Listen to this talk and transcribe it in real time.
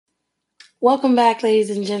Welcome back, ladies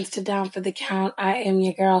and gents, to Down for the Count. I am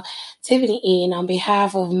your girl, Tiffany E, and on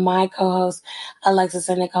behalf of my co-host, Alexis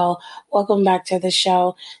and Nicole, welcome back to the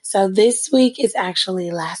show. So this week is actually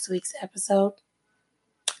last week's episode.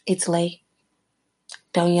 It's late.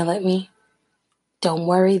 Don't yell at me. Don't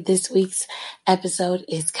worry, this week's episode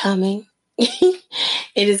is coming. It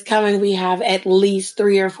is coming. We have at least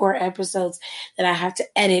 3 or 4 episodes that I have to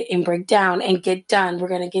edit and break down and get done. We're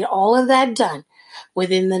going to get all of that done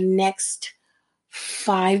within the next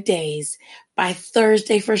 5 days. By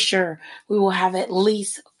Thursday, for sure, we will have at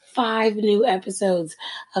least 5 new episodes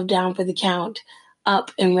of Down for the Count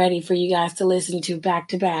up and ready for you guys to listen to back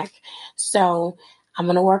to back. So I'm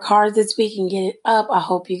going to work hard this week and get it up. I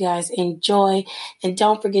hope you guys enjoy. And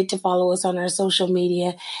don't forget to follow us on our social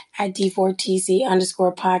media at D4TC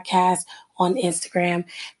underscore podcast on Instagram,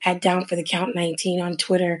 at Down for the Count 19 on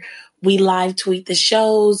Twitter. We live tweet the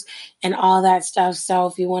shows and all that stuff. So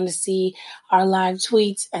if you want to see our live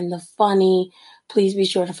tweets and the funny, please be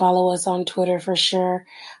sure to follow us on Twitter for sure.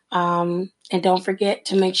 And don't forget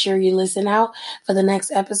to make sure you listen out for the next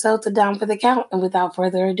episode to Down for the Count. And without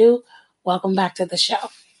further ado, welcome back to the show.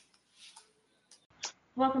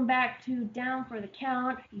 Welcome back to Down for the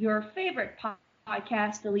Count, your favorite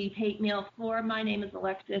podcast to leave hate mail for. My name is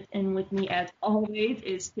Alexis, and with me, as always,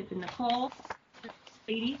 is Tiff and Nicole.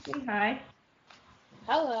 Ladies, say hi.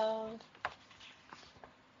 Hello.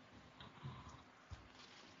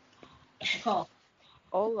 Nicole.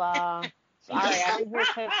 Hola. Sorry, I didn't hear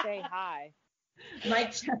Tiff say hi.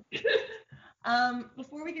 Mic check.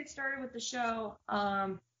 Before we get started with the show,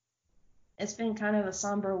 it's been kind of a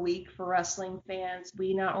somber week for wrestling fans.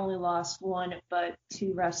 We not only lost one, but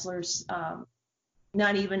two wrestlers,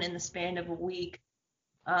 not even in the span of a week.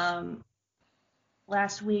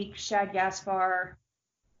 Last week, Shad Gaspar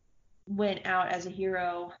went out as a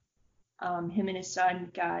hero. Him and his son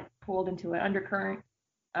got pulled into an undercurrent.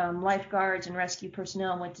 Lifeguards and rescue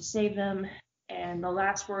personnel went to save them. And the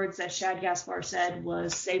last words that Shad Gaspar said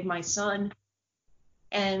was, "Save my son."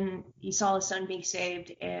 And he saw his son being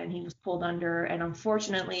saved, and he was pulled under. And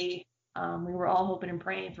unfortunately, we were all hoping and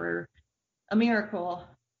praying for a miracle,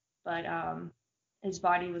 but his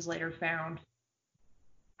body was later found.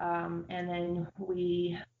 And then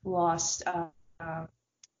we lost a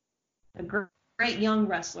great young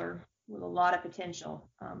wrestler with a lot of potential.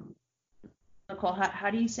 Nicole, how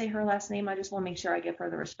do you say her last name? I just want to make sure I give her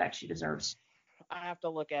the respect she deserves. I have to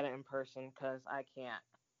look at it in person because I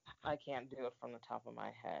can't do it from the top of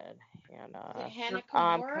my head. And Hannah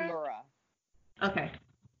Kimura? Kimura. Okay.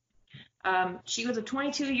 She was a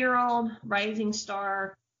 22-year-old rising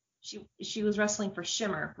star. She was wrestling for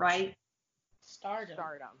Shimmer, right? Stardom.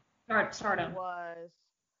 Stardom. She was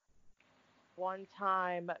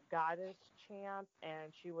one-time goddess champ,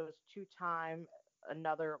 and she was two-time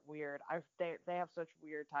another weird. They have such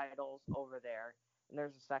weird titles over there, and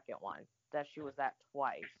there's a second one that she was at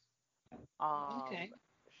twice. Okay.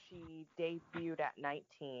 She debuted at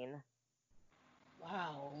 19.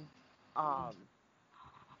 Wow.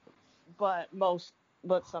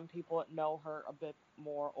 But some people know her a bit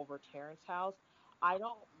more over Terrence House. I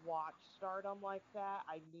don't watch Stardom like that.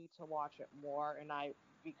 I need to watch it more, and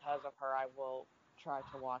because of her, I will try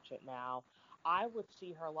to watch it now. I would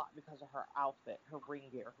see her a lot because of her outfit, her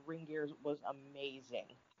ring gear. Her ring gear was amazing.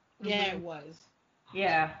 Yeah, it was.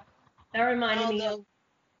 Yeah. That reminded me of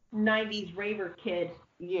 90s raver kid.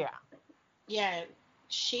 Yeah. Yeah,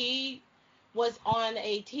 she was on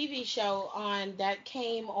a TV show that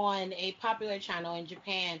came on a popular channel in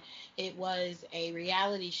Japan. It was a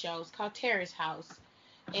reality show. It's called Terrace House.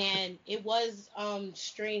 And it was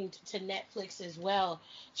streamed to Netflix as well.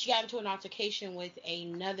 She got into an altercation with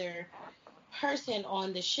another person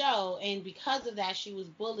on the show, and because of that, she was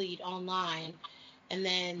bullied online. And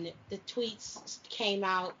then the tweets came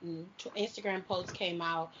out and Instagram posts came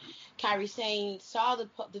out. Kairi Sane saw the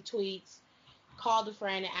tweets, called a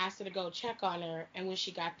friend and asked her to go check on her, and when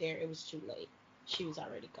she got there, it was too late. She was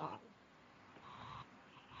already gone.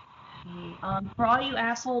 For all you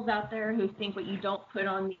assholes out there who think what you don't put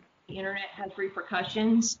on the internet has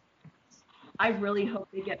repercussions, I really hope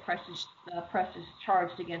they get presses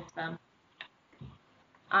charged against them.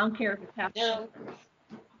 I don't care if it's happening.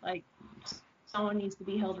 Like, someone needs to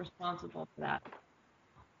be held responsible for that.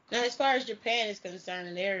 Now, as far as Japan is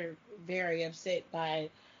concerned, they're very upset by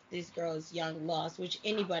this girl's young loss, which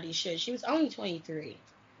anybody should. She was only 23.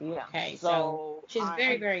 Yeah. Okay, so she's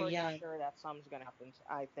very, very young. I'm sure that something's gonna happen.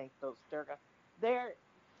 I think it's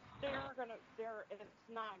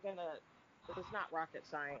not rocket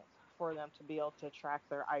science for them to be able to track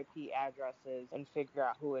their IP addresses and figure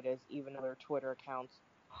out who it is, even though their Twitter accounts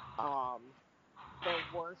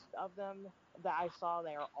the worst of them that I saw,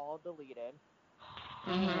 they are all deleted.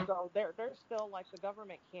 Mhm. So they're still like the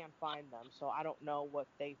government can't find them. So I don't know what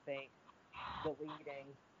they think deleting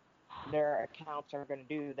their accounts are going to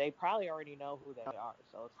do. They probably already know who they are.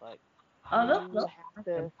 So it's like you have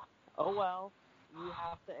to, oh well, you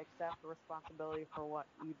have to accept the responsibility for what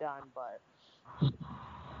you done. But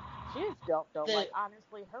she is dope though. The Like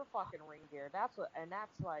honestly, her fucking ring gear. That's what, and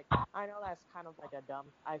that's like, I know that's kind of like a dumb.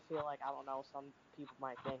 I feel like, I don't know. Some people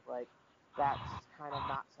might think like that's kind of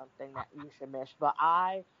not something that you should miss, but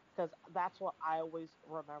because that's what I always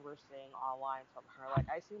remember seeing online from her. Like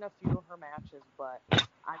I seen a few of her matches, but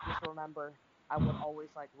I just remember I would always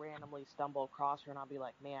like randomly stumble across her, and I'll be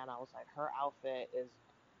like, man, I was like, her outfit is.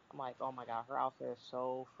 I'm like, oh my god, her outfit is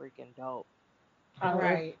so freaking dope.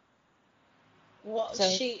 right. Well, So,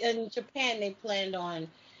 she in Japan they planned on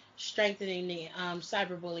strengthening the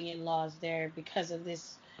cyberbullying laws there because of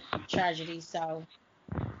this tragedy. So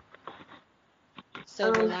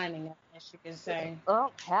silver um, lining, I guess you can say.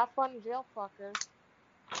 Oh, have fun in jail, fuckers.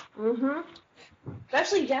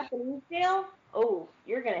 especially Japanese jail. Oh,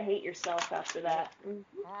 you're gonna hate yourself after Yep. that.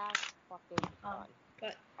 Have fucking fun.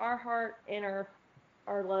 But our heart and our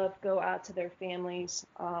love go out to their families.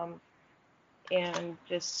 And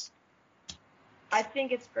just I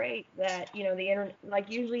think it's great that the internet, like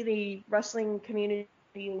usually the wrestling community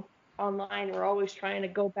online, we're always trying to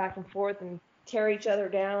go back and forth and tear each other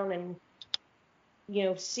down, and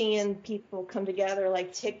seeing people come together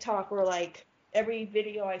like TikTok, where like every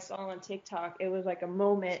video I saw on TikTok, it was like a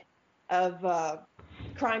moment of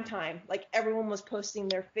Crime Time. Like everyone was posting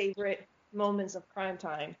their favorite moments of Crime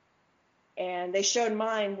Time, and they showed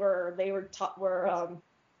mine where they were where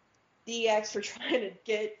DX were trying to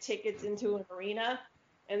get tickets into an arena,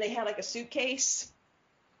 and they had like a suitcase.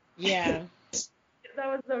 Yeah. That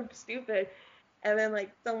was so stupid. And then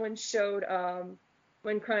like someone showed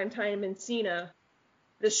when Crime Time and Cena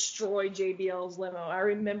destroyed JBL's limo. I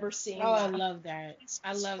remember seeing Oh, I that. love that.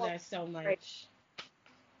 I love that so much.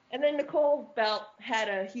 And then Nicole Belt had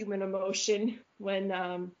a human emotion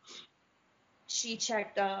when she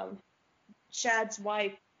checked Shad's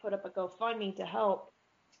wife put up a GoFundMe to help,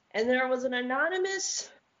 and there was an anonymous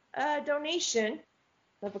donation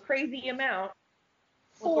of a crazy amount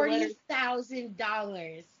with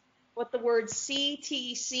 $40,000. with the word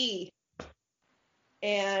CTC.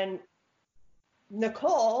 And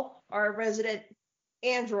Nicole, our resident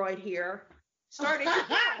android here, started to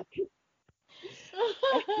laugh.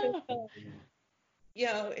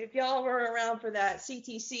 If y'all were around for that,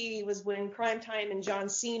 CTC was when Crime Time and John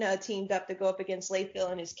Cena teamed up to go up against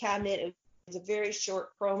Layfield and his cabinet. It was a very short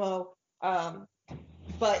promo,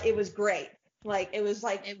 but it was great. Like it was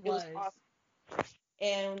awesome.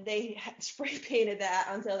 And they spray painted that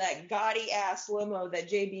until that gaudy ass limo that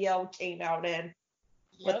JBL came out in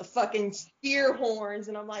with the fucking steer horns,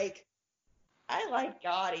 and I'm like, I like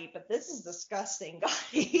gaudy, but this is disgusting,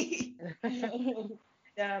 gaudy. It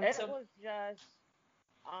was just,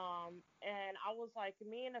 and I was like,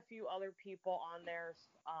 me and a few other people on there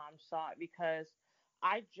saw it because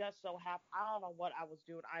I just so happened, I don't know what I was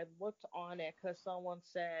doing. I looked on it because someone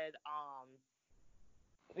said,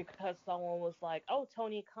 because someone was like, oh,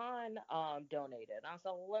 Tony Khan donated. And I was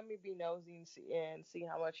like, well, let me be nosy and see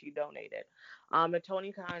how much he donated. And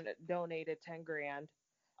Tony Khan donated 10 grand.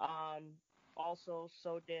 Also,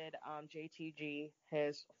 so did JTG,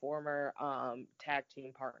 his former tag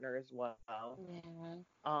team partner as well.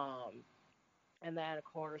 Yeah. And then, of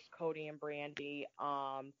course, Cody and Brandy.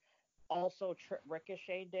 Also,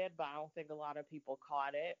 Ricochet did, but I don't think a lot of people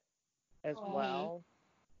caught it as well.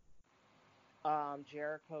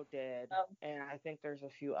 Jericho did, and I think there's a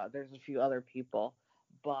few other people,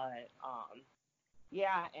 but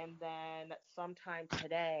yeah. And then sometime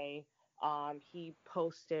today, he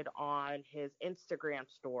posted on his Instagram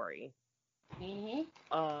story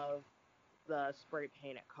of the spray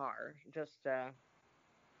painted car, just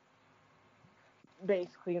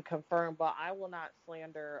basically confirm. But I will not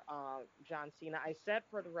slander John Cena. I said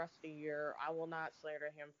for the rest of the year, I will not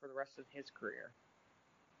slander him for the rest of his career.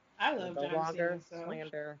 I love no John longer Cena.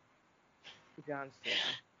 Slander John Cena.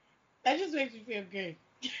 That just makes me feel good.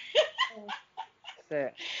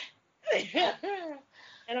 That's it.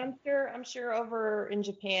 And I'm sure over in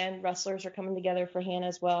Japan, wrestlers are coming together for Hannah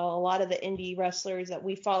as well. A lot of the indie wrestlers that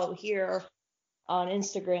we follow here on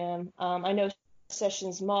Instagram. I know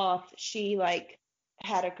Sessions Moth, she like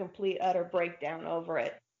had a complete utter breakdown over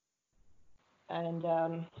it. And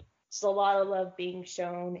it's a lot of love being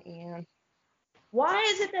shown. And why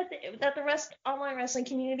is it that the online wrestling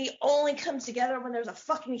community only comes together when there's a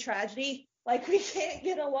fucking tragedy? Like we can't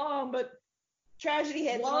get along, but tragedy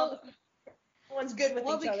hits. Everyone's good with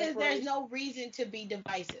Well, each other. because there's no reason to be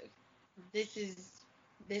divisive. This is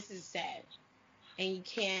sad, and you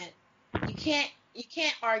can't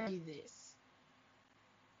argue this.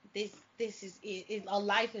 This is it, a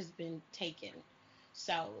life has been taken.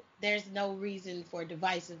 So there's no reason for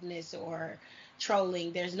divisiveness or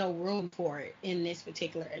trolling. There's no room for it in this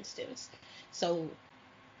particular instance. So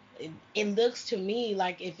it looks to me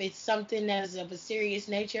like if it's something that's of a serious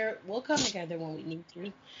nature, we'll come together when we need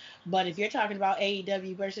to. But if you're talking about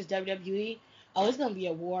AEW versus WWE, oh, it's gonna be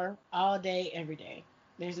a war all day, every day.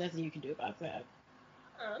 There's nothing you can do about that.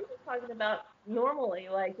 I'm just talking about normally,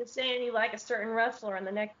 like just saying you like a certain wrestler, and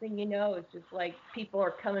the next thing you know, it's just like people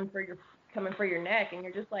are coming for your neck, and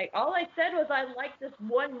you're just like, all I said was I liked this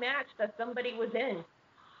one match that somebody was in.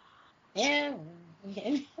 Yeah.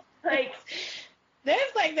 Like,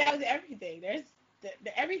 there's like that with everything.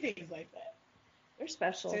 Everything is like that. they're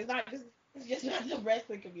special. So it's just not the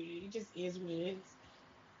wrestling community. It just is what it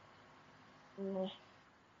is.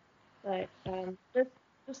 But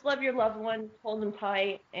just love your loved ones, hold them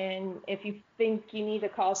tight, and if you think you need to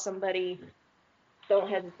call somebody, don't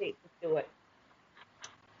hesitate to do it.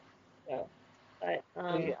 So, but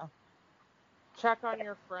yeah. Check on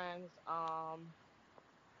your friends.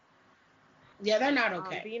 Yeah, they're not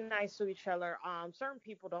okay. Be nice to each other. Certain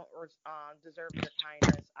people don't deserve your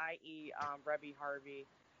kindness, i.e., Rebby Harvey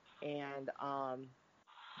and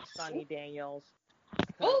Sunny Daniels.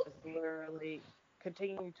 Because literally,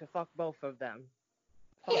 continue to fuck both of them.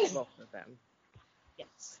 Fuck both of them.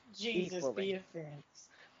 Yes. Jesus equally. be offense.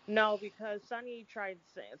 No, because Sunny did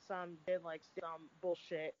some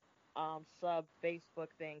bullshit sub Facebook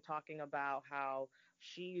thing talking about how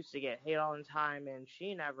she used to get hit all the time and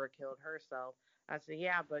she never killed herself. I said,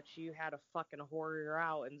 yeah, but you had to fucking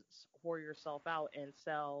whore yourself out and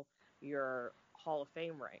sell your Hall of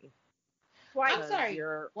Fame ring. I'm sorry.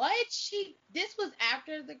 What? This was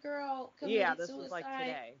after the girl committed this suicide? Was like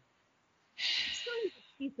today. Sunny's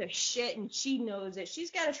a piece of shit, and she knows it.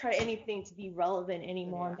 She's got to try anything to be relevant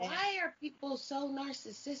anymore. Yeah. Why are people so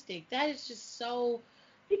narcissistic? That is just so.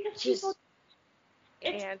 Because people.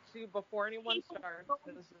 And before anyone starts,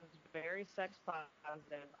 this is very sex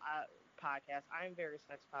positive podcast. I'm very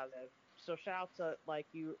sex positive. So shout out to like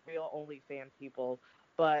you real OnlyFans people.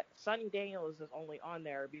 But Sunny Daniels is only on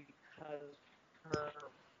there because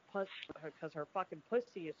her fucking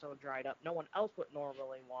pussy is so dried up. No one else would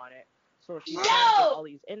normally want it. So she's trying to get all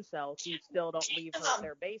these incels who still don't leave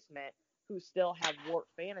their basement, who still have warped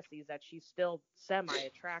fantasies that she's still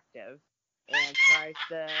semi-attractive, and tries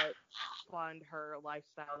to fund her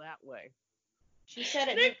lifestyle that way. She said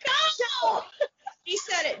it. Nicole! She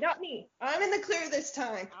said it, not me. I'm in the clear this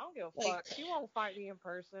time. I don't give a fuck. She won't fight me in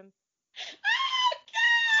person.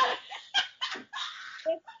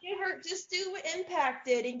 Oh, God! Just do what Impact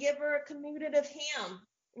did and give her a commutative ham.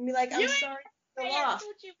 And be like, I'm sorry for the loss.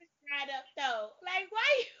 Coochie was dried up, though. Like, why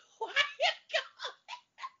you going?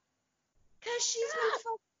 Because she's been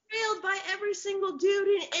fucking railed by every single dude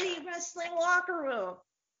in any wrestling locker room.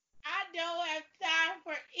 I don't have time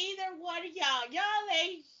for either one of y'all. Y'all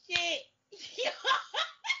ain't shit.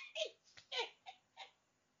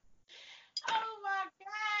 Oh my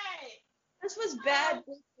God. This was bad,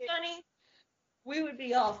 Sunny. We would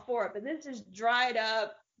be all for it, but this is dried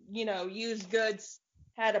up, used goods,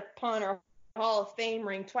 had to pawn her Hall of Fame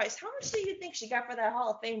ring twice. How much do you think she got for that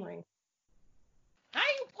Hall of Fame ring? How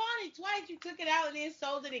you pawned it twice? You took it out and then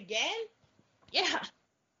sold it again? Yeah.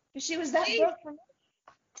 Because she was that broke from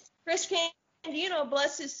Chris Candido,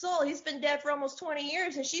 bless his soul, he's been dead for almost 20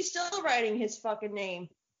 years, and she's still writing his fucking name.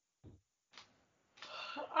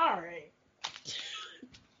 All right.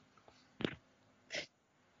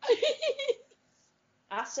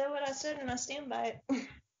 I said what I said, and I stand by it.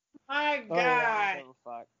 My God. I don't give a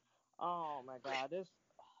fuck. Oh, my God.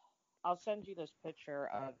 I'll send you this picture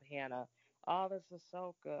of Hannah. Oh, this is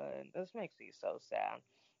so good. This makes me so sad.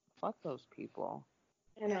 Fuck those people.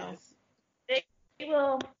 I know.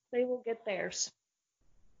 They will get theirs.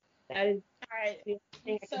 That is all right.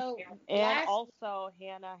 So, and also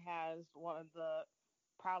Hannah has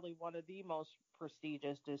probably one of the most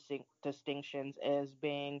prestigious distinctions is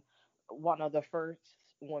being one of the first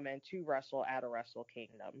women to wrestle at a Wrestle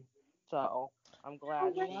Kingdom. So I'm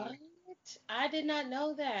glad I did not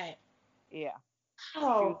know that. Yeah.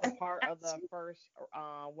 Oh, she was a part of the first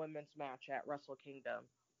women's match at Wrestle Kingdom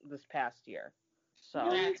this past year.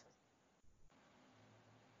 So.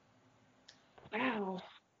 Wow.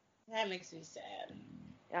 That makes me sad.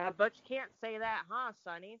 Yeah, but you can't say that, huh,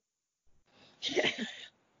 Sonny?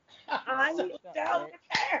 I don't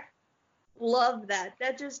love that.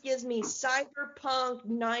 That just gives me cyberpunk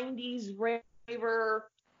 90s raver.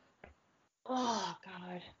 Oh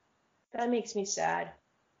God, that makes me sad.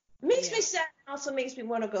 It makes me sad and also makes me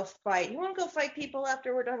want to go fight. You want to go fight people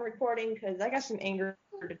after we're done recording? Because I got some anger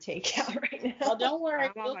to take out right now. Oh, don't worry.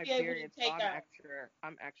 I'm on We'll my be able to period, so take out.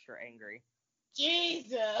 I'm extra angry.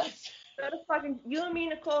 Jesus. Go to fucking, you and me,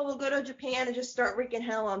 Nicole, will go to Japan and just start wreaking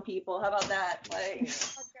hell on people. How about that? Like,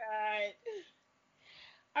 Oh, God.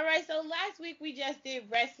 All right, so last week we just did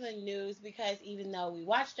wrestling news because even though we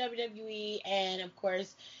watched WWE and, of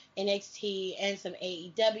course, NXT and some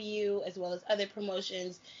AEW as well as other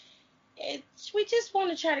promotions, we just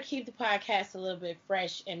want to try to keep the podcast a little bit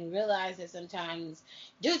fresh and realize that sometimes,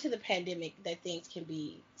 due to the pandemic, that things can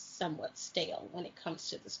be somewhat stale when it comes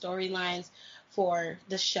to the storylines for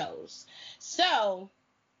the shows. So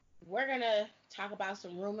we're going to talk about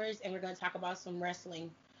some rumors and we're going to talk about some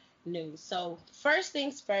wrestling news. So first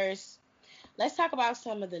things first, let's talk about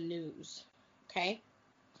some of the news. Okay.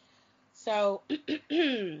 So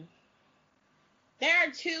there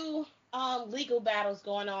are two legal battles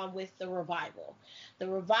going on with the Revival. The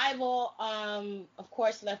Revival, of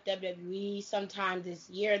course, left WWE sometime this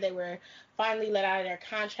year. They were finally let out of their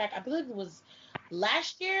contract. I believe it was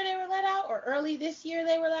last year they were let out, or early this year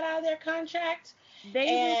they were let out of their contract.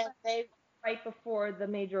 they right before the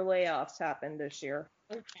major layoffs happened this year.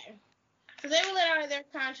 Okay. So they were let out of their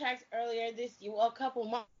contracts earlier this year, well, a couple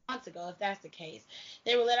months ago, if that's the case.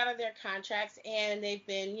 They were let out of their contracts, and they've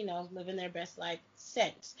been, living their best life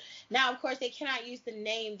since. Now, of course, they cannot use the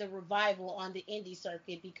name The Revival on the indie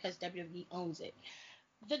circuit because WWE owns it.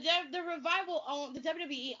 The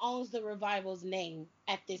WWE owns the Revival's name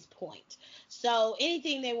at this point. So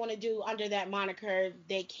anything they want to do under that moniker,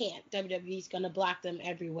 they can't. WWE's going to block them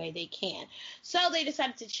every way they can. So they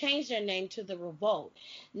decided to change their name to the Revolt.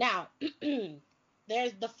 Now,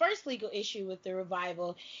 there's the first legal issue with the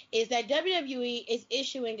Revival is that WWE is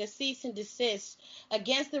issuing a cease and desist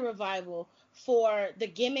against the Revival for the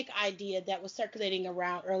gimmick idea that was circulating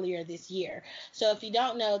around earlier this year. So if you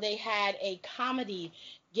don't know, they had a comedy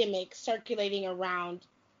gimmick circulating around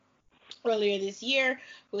earlier this year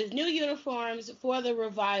with new uniforms for the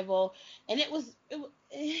Revival, and it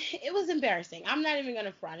was embarrassing. I'm not even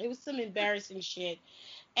gonna front. It was some embarrassing shit,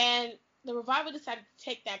 and the Revival decided to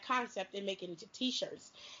take that concept and make it into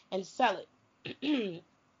T-shirts and sell it.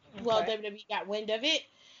 Well, WWE got wind of it,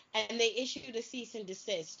 and they issued a cease and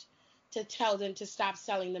desist to tell them to stop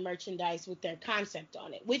selling the merchandise with their concept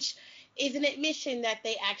on it, which is an admission that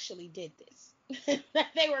they actually did this. That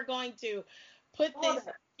they were going to put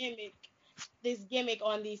this gimmick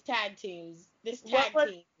on these tag teams.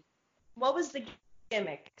 What was the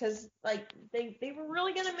gimmick? Because they were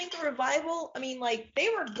really gonna make the Revival. I mean, they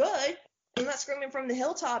were good. I'm not screaming from the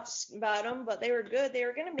hilltops about them, but they were good. They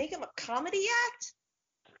were gonna make them a comedy act.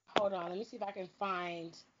 Hold on, let me see if I can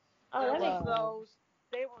find.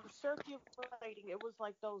 They were circulating. It was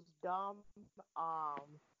like those dumb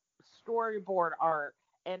storyboard art,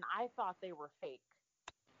 and I thought they were fake.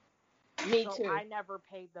 Me too. I never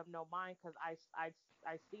paid them no mind because I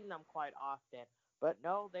seen them quite often. But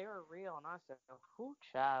no, they were real, and I said, "Who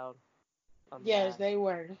child?" Yes, they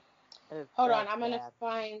were. Hold on, I'm gonna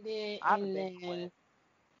find it, and then.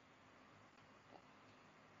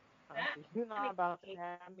 You're not about to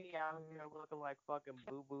have me out here looking like fucking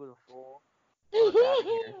Boo Boo the Fool.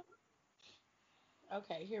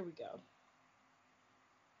 Okay, here we go.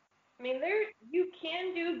 I mean, you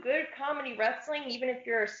can do good comedy wrestling even if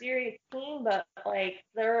you're a serious team, but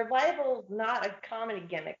the Revival's not a comedy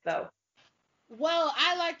gimmick though. Well,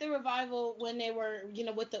 I like the Revival when they were,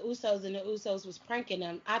 with the Usos and the Usos was pranking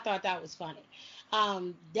them. I thought that was funny.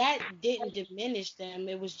 That didn't diminish them.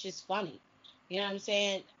 It was just funny. You know what I'm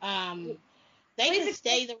saying? They can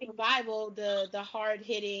stay the Revival, the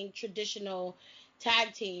hard-hitting, traditional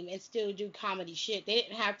tag team and still do comedy shit. They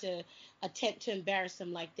didn't have to attempt to embarrass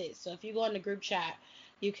them like this. So if you go in the group chat,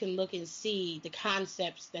 you can look and see the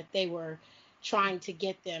concepts that they were trying to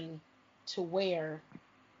get them to wear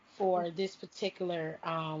for this particular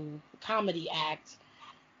comedy act.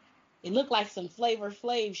 It looked like some Flavor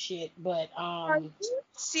Flav shit, but Are you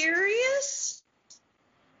serious?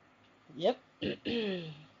 Yep.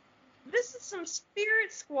 This is some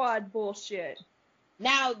Spirit Squad bullshit.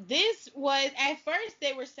 Now, this was, at first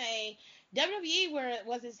they were saying, WWE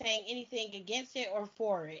wasn't saying anything against it or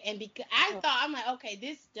for it. And because I'm like, okay,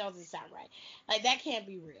 this doesn't sound right. Like, that can't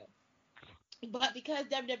be real. But because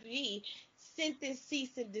WWE sent this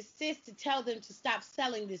cease and desist to tell them to stop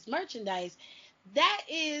selling this merchandise, that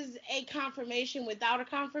is a confirmation without a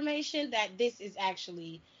confirmation that this is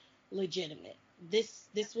actually legitimate. This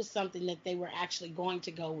was something that they were actually going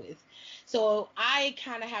to go with. So I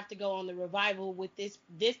kind of have to go on the Revival with this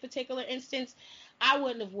particular instance. I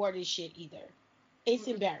wouldn't have wore this shit either. It's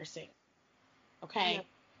embarrassing. Okay.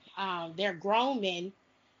 They're grown men,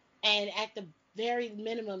 and at the very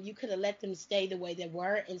minimum, you could have let them stay the way they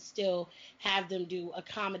were and still have them do a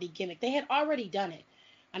comedy gimmick. They had already done it.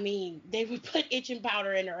 I mean, they would put itching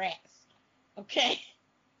powder in her ass. Okay.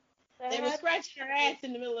 They were scratching her ass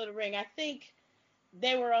in the middle of the ring. I think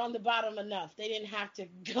they were on the bottom enough. They didn't have to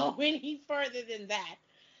go any further than that.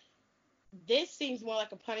 This seems more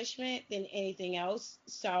like a punishment than anything else.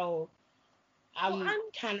 So I'm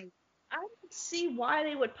kind of. I don't see why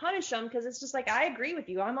they would punish them, because it's just like, I agree with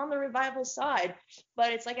you. I'm on the Revival side.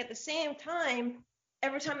 But it's like, at the same time,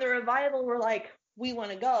 every time the Revival were like, we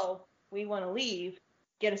want to go, we want to leave,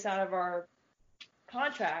 get us out of our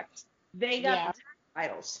contract, they got the tag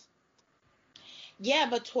titles. Yeah,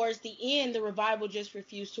 but towards the end, the Revival just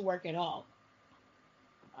refused to work at all.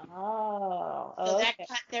 Oh, so that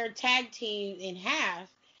cut their tag team in half,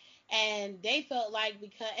 and they felt like the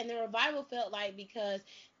Revival felt like because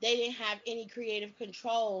they didn't have any creative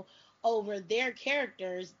control over their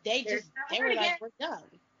characters, they were like, we're done.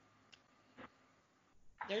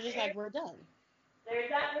 They're just like, we're done. There's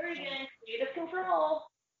that word again, creative control.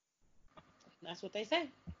 That's what they say.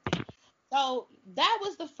 So that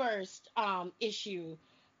was the first issue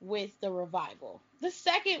with the Revival. The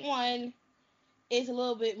second one is a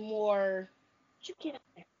little bit more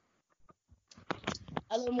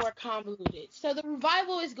convoluted. So the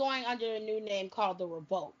Revival is going under a new name called the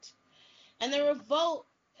Revolt. And the Revolt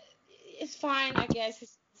is fine, I guess.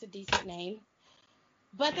 It's a decent name.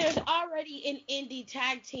 But there's already an indie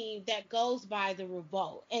tag team that goes by the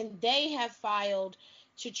Revolt. And they have filed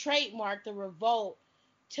to trademark the Revolt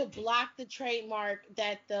to block the trademark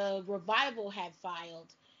that the Revival had filed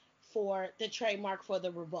for the trademark for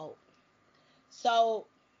the Revolt. So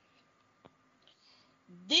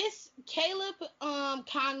this Caleb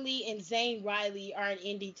Conley and Zane Riley are an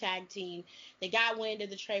indie tag team. They got wind of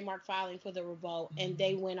the trademark filing for the Revolt, and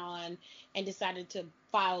they went on and decided to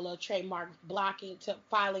file a trademark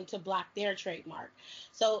filing to block their trademark.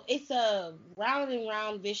 So it's a round and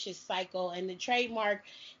round vicious cycle, and the trademark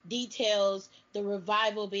details the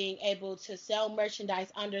Revival being able to sell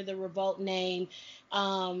merchandise under the Revolt name,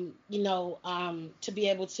 to be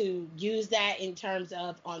able to use that in terms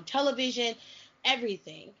of on television,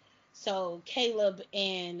 everything. So Caleb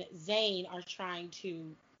and Zane are trying to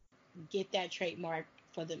get that trademark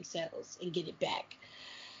for themselves and get it back.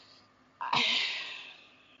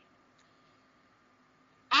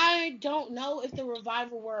 I don't know if the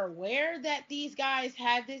Revival were aware that these guys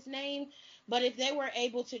had this name, but if they were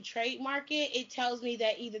able to trademark it, it tells me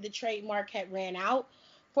that either the trademark had ran out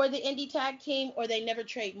for the indie tag team or they never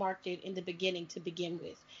trademarked it in the beginning to begin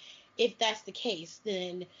with. If that's the case,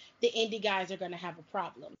 then the indie guys are going to have a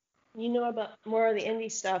problem. You know about more of the indie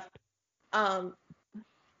stuff.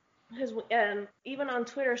 Because even on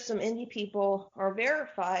Twitter, some indie people are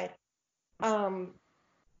verified.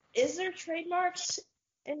 Is there trademarks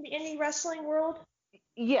in the indie wrestling world?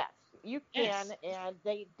 Yes, you can, and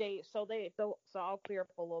so I'll clear up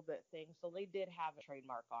a little bit things. So they did have a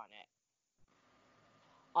trademark on it.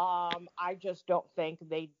 I just don't think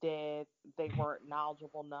they weren't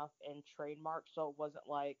knowledgeable enough in trademark, so it wasn't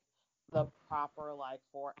like the proper, like,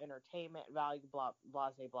 for entertainment value, blah,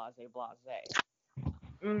 blase.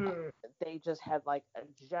 They just had like a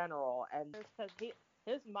general, and because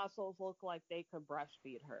his muscles look like they could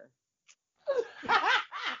breastfeed her.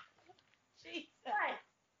 Jesus. But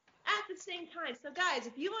at the same time, so guys,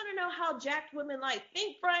 if you want to know how jacked women like,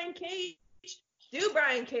 think Brian Cage, do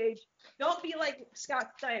Brian Cage. Don't be like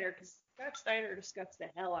Scott Steiner, because Scott Steiner disgusts the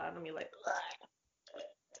hell out of me. Like, ugh.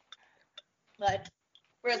 But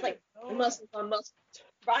whereas like muscles on muscles,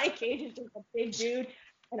 Brian Cage is just a big dude,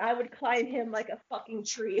 and I would climb him like a fucking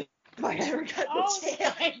tree if I ever got the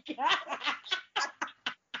chance. My God.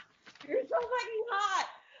 You're so fucking hot.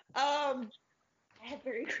 I have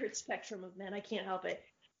very weird spectrum of men. I can't help it.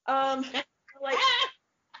 Like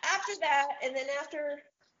after that, and then after.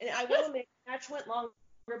 And I will admit, the match went longer,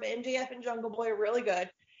 but MJF and Jungle Boy are really good.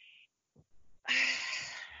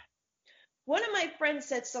 One of my friends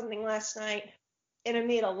said something last night, and it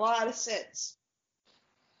made a lot of sense.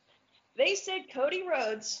 They said Cody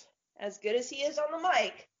Rhodes, as good as he is on the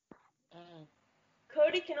mic,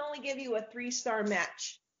 Cody can only give you a 3-star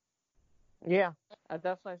match. Yeah,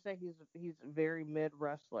 that's why I say he's a very mid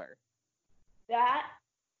wrestler. That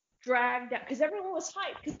dragged out, because everyone was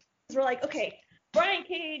hyped, because we're like, okay, Brian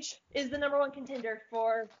Cage is the number one contender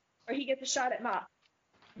or he gets a shot at Ma.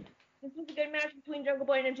 This was a good match between Jungle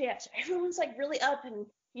Boy and MJF. So everyone's like really up, and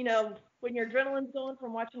when your adrenaline's going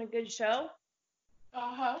from watching a good show.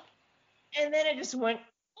 Uh-huh. And then it just went,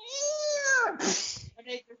 Or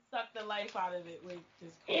they just sucked the life out of it with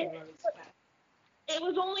just Cody Rhodes. It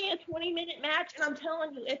was only a 20-minute match, and I'm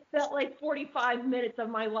telling you, it felt like 45 minutes of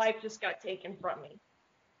my life just got taken from me.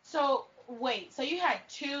 So, wait, so you had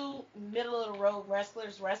two middle-of-the-road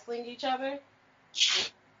wrestlers wrestling each other?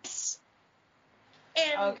 Yes.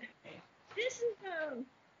 And okay.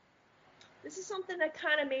 This is something that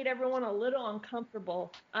kind of made everyone a little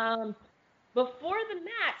uncomfortable. Before the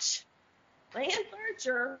match, Lance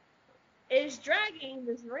Archer is dragging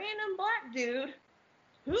this random black dude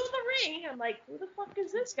to the ring. I'm like, who the fuck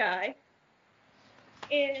is this guy?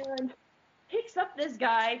 And picks up this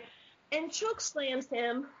guy and choke slams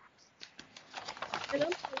him. And I'm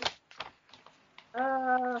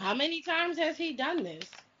like, how many times has he done this?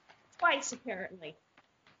 Twice, apparently.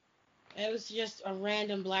 It was just a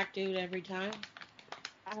random black dude every time.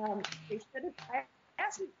 They should have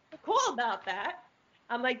asked Nicole about that.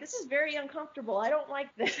 I'm like, this is very uncomfortable. I don't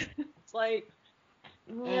like this. It's like,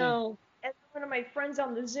 no. And one of my friends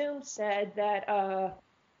on the Zoom said that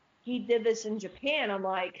he did this in Japan. I'm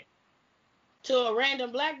like, to a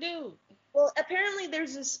random black dude. Well, apparently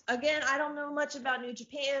there's this, again, I don't know much about New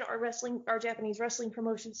Japan or wrestling or Japanese wrestling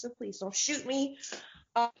promotions, so please don't shoot me.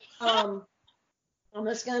 I'm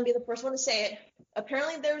just going to be the first one to say it.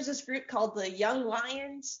 Apparently there's this group called the Young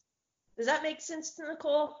Lions. Does that make sense to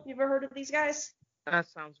Nicole? You ever heard of these guys? That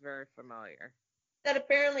sounds very familiar. That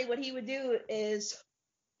apparently what he would do is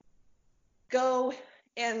go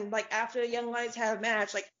and, like, after the Young Lions have a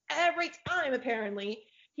match, like, every time, apparently,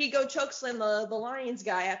 he'd go chokeslam the Lions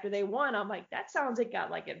guy after they won. I'm like, that sounds like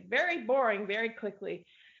got like it very boring very quickly.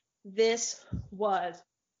 This was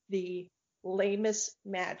the lamest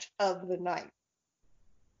match of the night.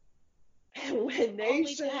 When they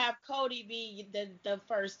only to have Cody be the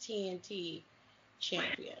first TNT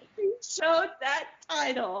champion. He showed that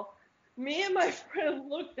title. Me and my friend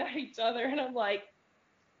looked at each other and I'm like,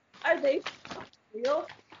 are they real?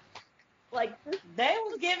 Like, they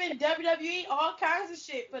was giving WWE all kinds of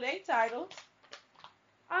shit for their titles.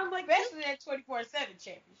 I'm like, especially that 24/7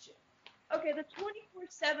 championship. Okay, the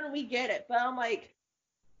 24/7 we get it, but I'm like,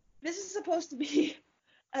 this is supposed to be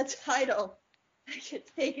a title that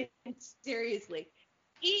gets taken seriously.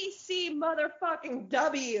 EC motherfucking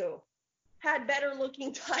W had better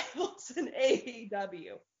looking titles than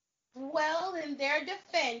AEW. Well, in their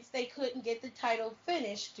defense, they couldn't get the title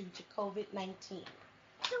finished due to COVID-19.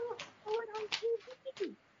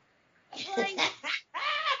 Like,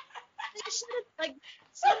 they should have, like,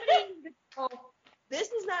 somebody needed to go,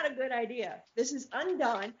 this is not a good idea. This is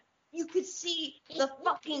undone. You could see the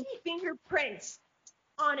fucking fingerprints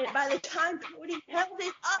on it by the time Cody held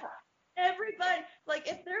it up. Everybody, like,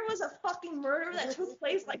 if there was a fucking murder that took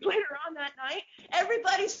place, like, later on that night,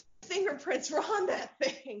 everybody's fingerprints were on that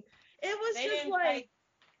thing. It was just like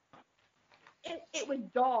it was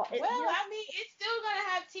dull. I mean, it's still gonna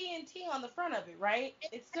have TNT on the front of it, right?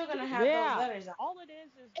 It's still gonna have those letters on. All it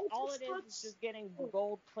is just getting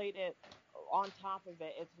gold plated on top of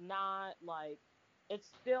it. It's not like, it's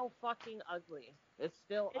still fucking ugly. It's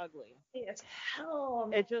still ugly. It's hell.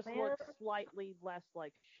 It just looks slightly less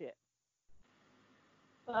like shit.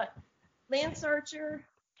 But Lance Archer,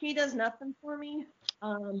 he does nothing for me.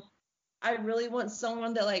 I really want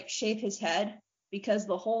someone to, like, shave his head, because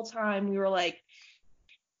the whole time we were like,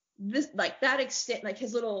 this, like, that extent, like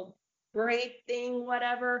his little braid thing,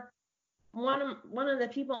 whatever. One of the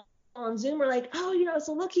people on Zoom were like, oh, you know, it's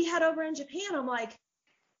a look he had over in Japan. I'm like,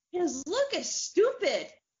 his look is stupid.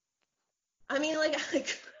 I mean, like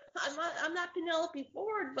I'm not Penelope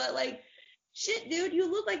Ford, but, like, shit, dude, you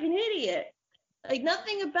look like an idiot. Like,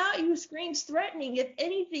 nothing about you screams threatening. If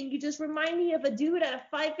anything, you just remind me of a dude at a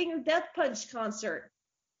Five Finger Death Punch concert.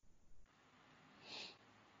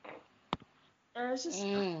 And it's just...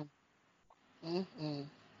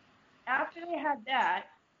 After they had that,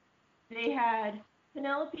 they had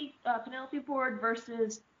Penelope Ford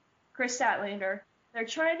versus Chris Statlander. They're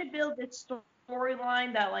trying to build this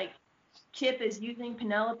storyline that, like, Kip is using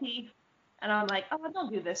Penelope. And I'm like, oh,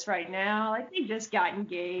 don't do this right now. Like, they just got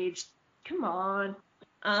engaged. Come on.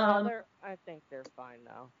 I think they're fine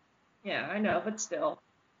now. Yeah, I know, but still.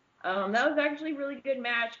 That was actually a really good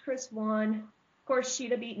match. Chris won. Of course,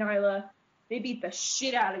 Sheeta beat Nyla. They beat the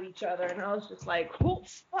shit out of each other, and I was just like, oh,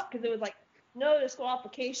 fuck, because it was like, no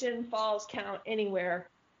disqualification, falls count anywhere.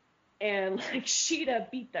 And, like, Sheeta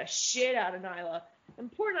beat the shit out of Nyla.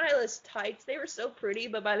 And poor Nyla's tights, they were so pretty,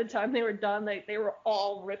 but by the time they were done, they were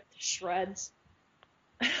all ripped to shreds.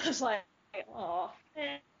 I was like, oh,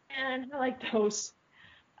 man, I like those.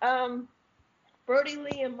 Brody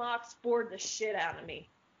Lee and Mox bored the shit out of me.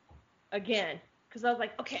 Again. Because I was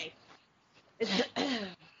like, okay. It's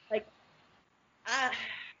like,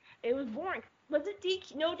 It was boring. Was it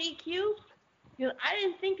DQ? No DQ? I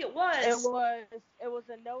didn't think it was. It was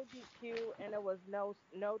a no DQ, and it was no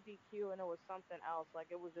DQ, and it was something else. Like,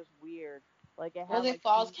 it was just weird. Like, it had Was it like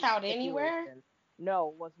Falls two Count Anywhere? stipulations. No,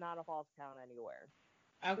 it was not a Falls Count Anywhere.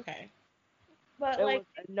 Okay. But It like was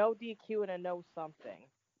a no DQ and a no something,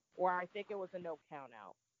 or I think it was a no count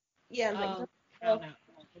out. yeah, like Count out.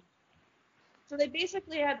 so they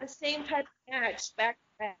basically had the same type of match back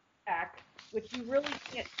to back, which you really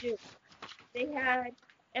can't do. They had,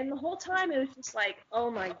 and the whole time it was just like, oh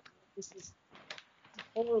my God, this is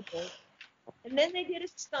horrible. And then they did a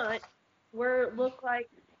stunt where it looked like,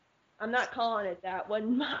 I'm not calling it that,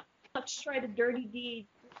 when Mox tried a dirty deed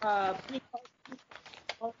on the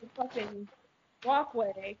fucking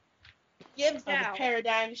walkway, gives On out. the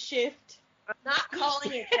paradigm shift. I'm not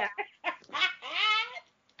calling it that.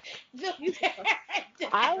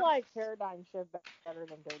 I like Paradigm Shift better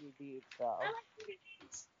than Dirty Deeds, so. I like Dirty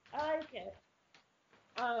Deeds. I like it.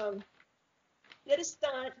 Did a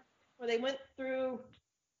stunt where they went through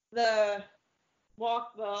the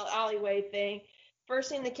alleyway thing. First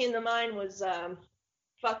thing that came to mind was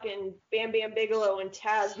fucking Bam Bam Bigelow and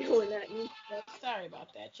Taz doing that new stuff. Sorry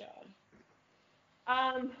about that, y'all.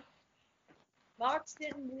 Mox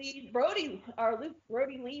didn't bleed. Brody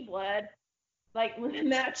Lee bled. Like when the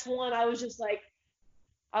match won, I was just like,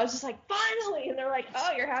 finally! And they're like,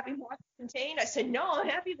 oh, you're happy Mox is contained? I said, no, I'm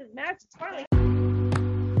happy this match is finally.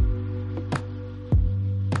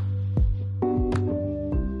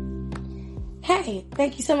 Hey,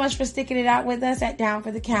 thank you so much for sticking it out with us at Down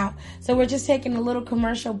for the Count. So we're just taking a little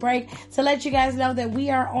commercial break to let you guys know that we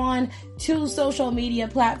are on 2 social media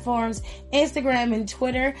platforms, Instagram and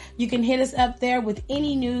Twitter. You can hit us up there with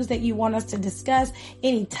any news that you want us to discuss,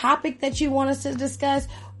 any topic that you want us to discuss.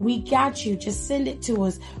 We got you. Just send it to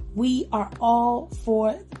us. We are all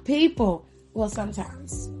for the people. Well,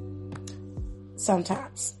 sometimes.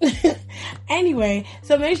 Anyway,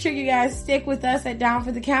 so make sure you guys stick with us at Down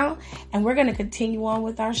for the Count, and we're going to continue on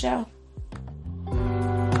with our show.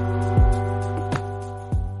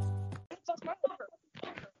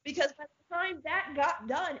 Because by the time that got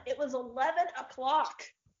done, it was 11 o'clock.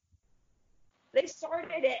 They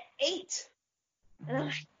started at 8. And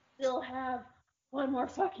I still have one more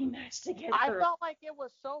fucking match to get through. I felt like it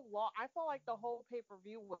was so long. I felt like the whole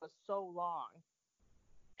pay-per-view was so long.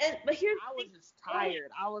 But here's I was just tired.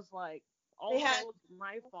 I was like, oh, it was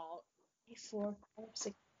my fault. 4, 5,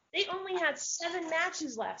 6. They only had 7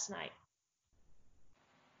 matches last night.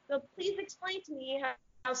 So please explain to me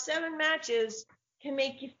how 7 matches can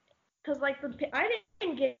make you. Because I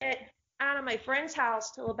didn't get out of my friend's house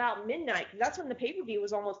till about midnight. Because that's when the pay-per-view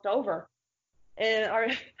was almost over. And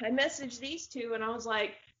I messaged these two, and I was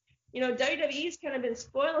like, WWE's kind of been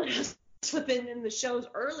spoiling us with in the shows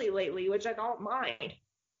early lately, which I don't mind.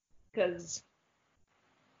 So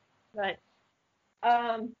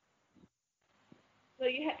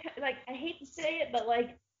you I hate to say it, but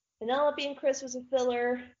Penelope and Chris was a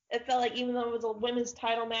filler. It felt like even though it was a women's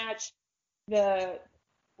title match, the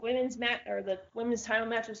women's title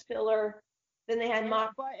match was filler. Then they had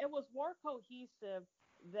Mox. But it was more cohesive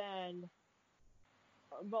than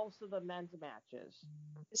most of the men's matches.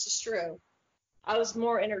 This is true. I was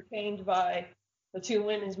more entertained by the 2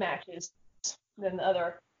 women's matches than the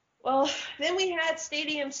other. Well, then we had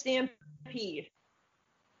Stadium Stampede.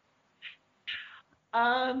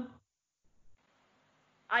 I'm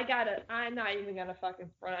not even gonna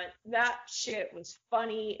fucking front. That shit was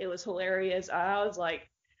funny. It was hilarious. I was like,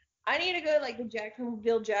 I need to go to the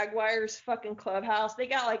Jacksonville Jaguars fucking clubhouse. They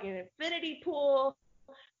got an infinity pool.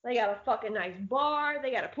 They got a fucking nice bar.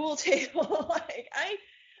 They got a pool table.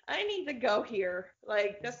 I need to go here.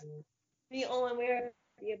 That's the only way I'd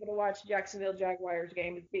be able to watch Jacksonville Jaguars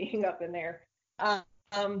game is being up in there.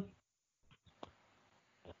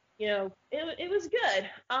 It was good.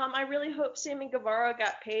 I really hope Sammy Guevara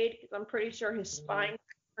got paid because I'm pretty sure his spine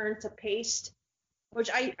turned to paste, which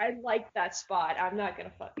I like that spot. I'm not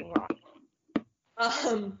gonna fucking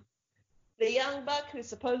lie. The young buck who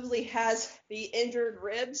supposedly has the injured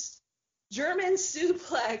ribs, German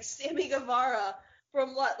suplex Sammy Guevara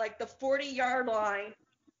from the 40-yard line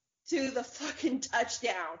to the fucking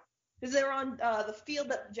touchdown. Because they're on the field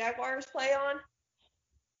that the Jaguars play on.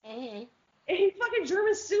 Mm-hmm. And he fucking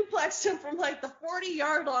German suplexed him from the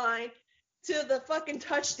 40-yard line to the fucking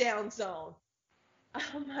touchdown zone.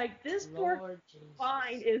 I'm like, this poor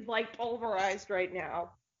spine is pulverized right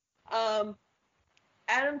now.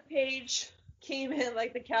 Adam Page came in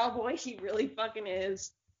like the cowboy he really fucking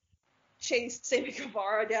is. Chased Sammy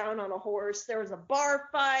Guevara down on a horse. There was a bar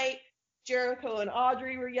fight. Jericho and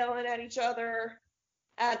Audrey were yelling at each other.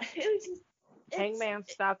 And Hangman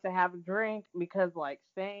stopped to have a drink because, like,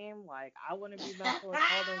 same, like, I wouldn't be messing with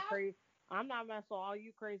all them crazy. I'm not messing with all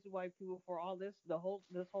you crazy white people for all this.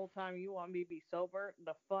 This whole time you want me to be sober?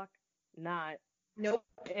 The fuck not. Nope.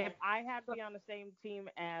 If I had to be on the same team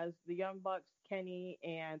as the Young Bucks, Kenny,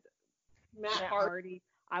 and Matt Matt Hardy. Hardy,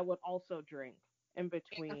 I would also drink in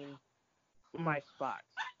between my spots.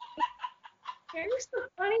 Here's the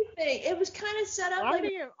funny thing. It was kind of set up I'm like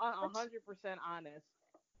being 100% honest.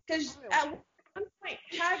 because at one point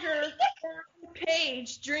Hager and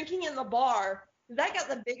Paige drinking in the bar. That got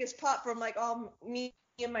the biggest pop from like all me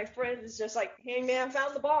and my friends. Is just like, Hangman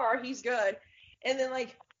found the bar. He's good. And then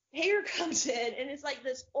like Hager comes in and it's like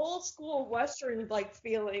this old school Western like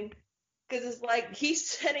feeling because it's like he's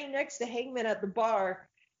sitting next to Hangman at the bar.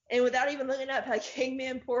 And without even looking up, like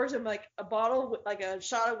Hangman pours him like a bottle, like a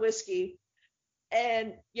shot of whiskey.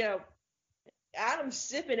 And, you know, Adam's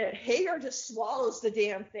sipping it. Hager just swallows the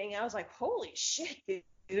damn thing. I was like, holy shit, dude.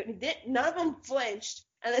 None of them flinched.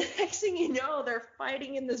 And the next thing you know, they're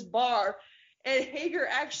fighting in this bar. And Hager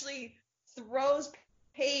actually throws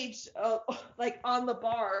Paige, like, on the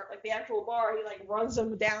bar, like the actual bar. He, like, runs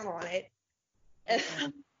them down on it. And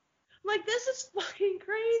I'm like, this is fucking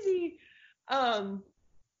crazy.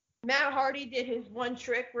 Matt Hardy did his one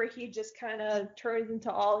trick where he just kind of turns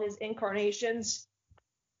into all his incarnations.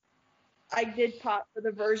 I did pop for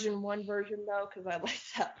the one version though, because I like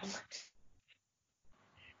that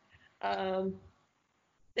one.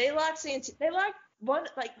 They locked one,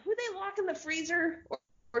 like, who they lock in the freezer?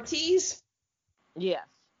 Ortiz? Yes.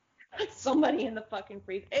 Somebody in the fucking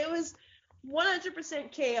freezer. It was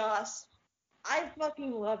 100% chaos. I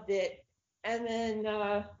fucking loved it. And then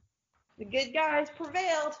the good guys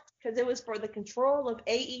prevailed because it was for the control of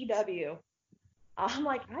AEW. I'm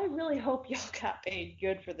like, I really hope y'all got paid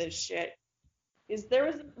good for this shit. Because there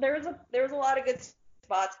was a lot of good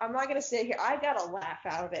spots. I'm not gonna sit here. I got a laugh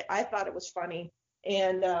out of it. I thought it was funny,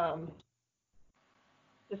 and I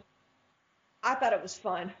thought it was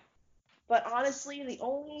fun. But honestly, the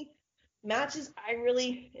only matches I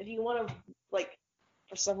really, if you want to, like,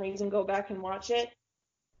 for some reason go back and watch it,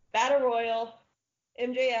 Battle Royal,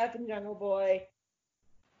 MJF and Jungle Boy,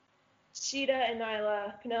 Sheeta and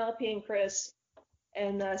Nyla, Penelope and Chris,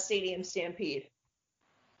 and Stadium Stampede.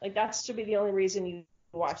 Like, that should be the only reason you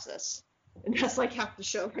watch this. And that's like half the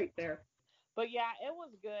show right there. But yeah, it was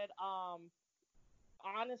good.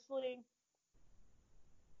 Honestly,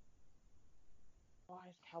 why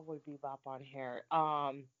is Cowboy Bebop on here?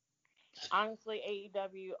 Honestly,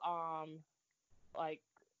 AEW, like,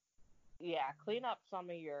 yeah, clean up some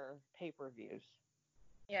of your pay-per-views.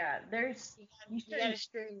 Yeah, you gotta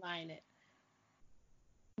streamline it.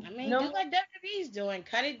 I mean, do like WWE's doing.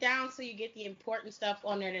 Cut it down so you get the important stuff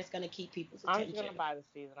on there that's going to keep people's attention. I'm just going to buy the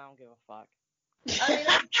season. I don't give a fuck. I mean,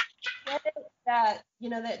 I get it that, you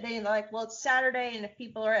know, that they like, well, it's Saturday, and if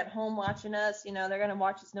people are at home watching us, you know, they're going to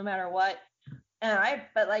watch us no matter what.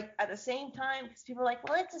 But like, at the same time, because people are like,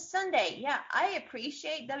 well, it's a Sunday. Yeah, I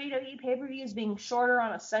appreciate WWE pay-per-views being shorter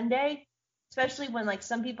on a Sunday, especially when, like,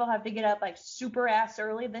 some people have to get up, like, super ass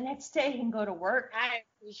early the next day and go to work. I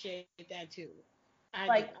appreciate that, too. I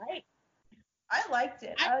liked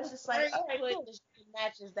it. I was just like, all right, cool.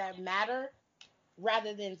 Matches that matter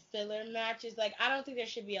rather than filler matches. Like, I don't think there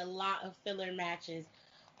should be a lot of filler matches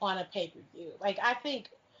on a pay-per-view. Like, I think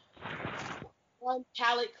one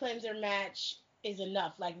palate cleanser match is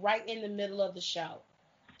enough. Like, right in the middle of the show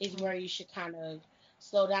is where you should kind of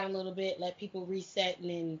slow down a little bit, let people reset, and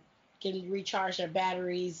then get them to recharge their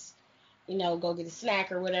batteries, you know, go get a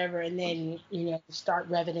snack or whatever, and then, you know, start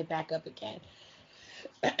revving it back up again.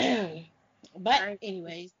 But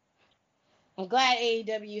anyways, I'm glad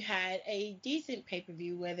AEW had a decent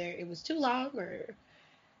pay-per-view, whether it was too long or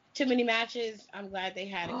too many matches. I'm glad they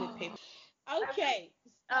had a good pay-per-view. Okay.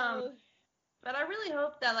 But I really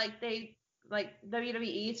hope that, like, they, like,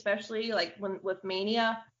 WWE especially, like, with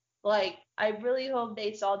Mania, like, I really hope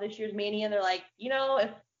they saw this year's Mania and they're like, you know,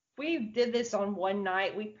 if we did this on one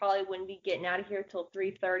night, we probably wouldn't be getting out of here till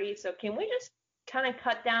 3:30. So can we just kind of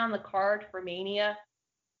cut down the card for Mania?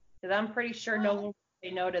 Because I'm pretty sure no one will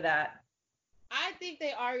say no to that. I think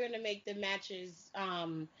they are going to make the matches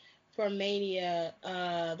for Mania.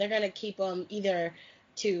 They're going to keep them either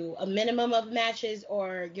to a minimum of matches,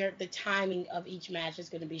 or the timing of each match is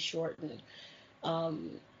going to be shortened,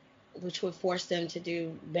 which would force them to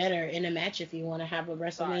do better in a match if you want to have a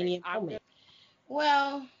WrestleMania moment.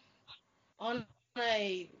 Well, on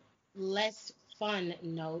a less fun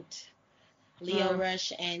note, Lio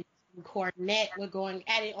Rush and Cornette were going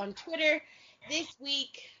at it on Twitter this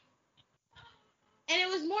week, and it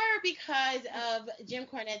was more because of Jim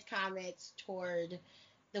Cornette's comments toward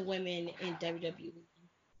the women in WWE.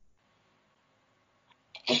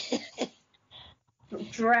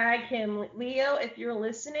 Drag him. Leo, if you're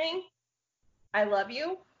listening, I love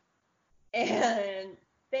you. And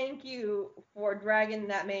thank you for dragging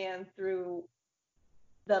that man through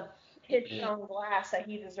the pitch on glass that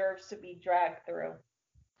he deserves to be dragged through.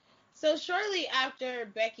 So shortly after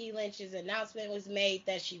Becky Lynch's announcement was made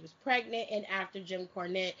that she was pregnant, and after Jim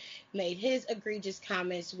Cornette made his egregious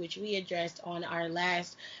comments, which we addressed on our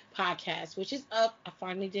last podcast, which is up. I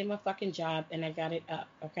finally did my fucking job and I got it up,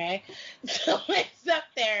 okay? So it's up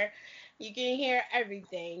there. You can hear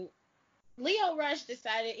everything. Leo Rush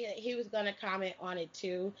decided he was going to comment on it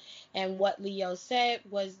too. And what Leo said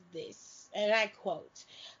was this, and I quote,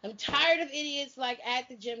 "I'm tired of idiots like at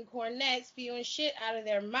the Jim Cornette spewing shit out of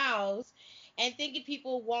their mouths and thinking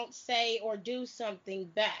people won't say or do something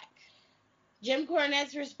back." Jim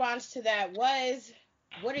Cornette's response to that was,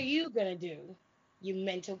 "What are you going to do, you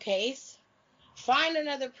mental case? Find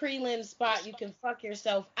another prelim spot you can fuck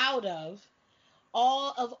yourself out of.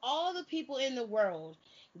 All the people in the world,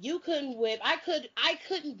 you couldn't whip. I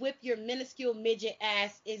couldn't whip your minuscule midget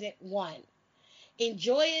ass. Isn't one.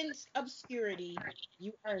 Enjoying obscurity,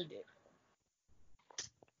 you earned it."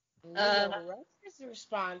 Leo Rush's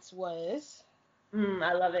response was,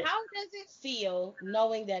 I love it. "How does it feel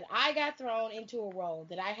knowing that I got thrown into a role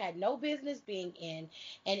that I had no business being in,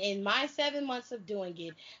 and in my 7 months of doing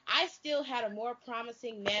it, I still had a more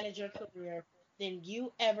promising manager career than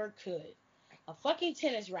you ever could? A fucking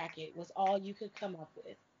tennis racket was all you could come up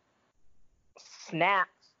with."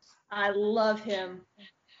 Snaps. I love him.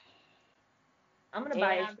 I'm gonna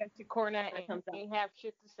buy his Becky Cornette ain't have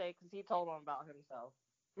shit to say because he told him about himself.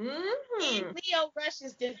 In Leo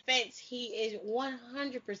Rush's defense, he is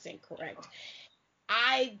 100% correct.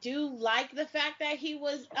 I do like the fact that he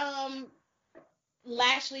was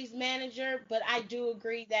Lashley's manager, but I do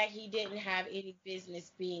agree that he didn't have any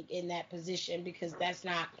business being in that position because that's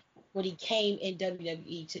not what he came in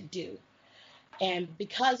WWE to do. And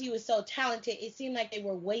because he was so talented, it seemed like they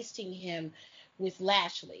were wasting him with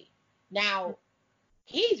Lashley. Now,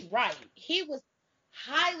 he's right. He was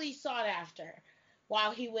highly sought after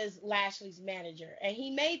while he was Lashley's manager, and he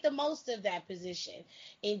made the most of that position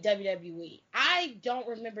in WWE. I don't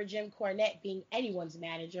remember Jim Cornette being anyone's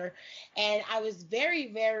manager, and I was very,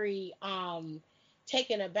 very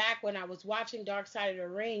taken aback when I was watching Dark Side of the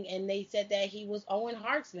Ring, and they said that he was Owen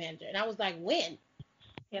Hart's manager, and I was like, when?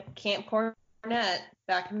 Yep, Camp Cornette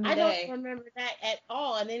back in the day. I don't remember that at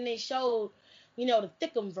all. And then they showed, the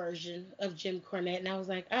Thickum version of Jim Cornette, and I was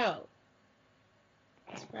like, oh,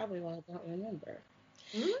 that's probably why I don't remember.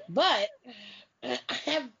 Mm-hmm. But I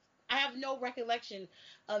have no recollection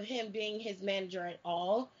of him being his manager at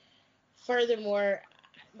all. Furthermore,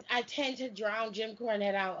 I tend to drown Jim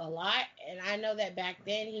Cornette out a lot, and I know that back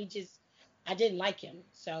then I didn't like him.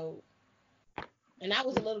 So, and I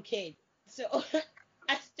was a little kid, so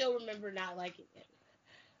I still remember not liking him.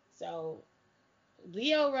 So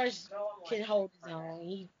Leo Rush can hold his own.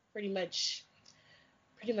 He pretty much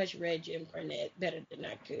read Jim Cornette better than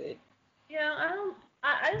I could. Yeah,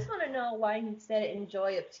 I just want to know why he said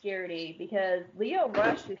enjoy obscurity, because Leo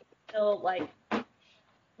Rush is still like,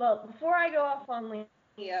 well, before I go off on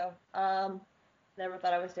Leo, never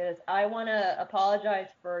thought I would say this. I want to apologize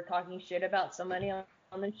for talking shit about somebody on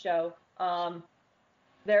the show.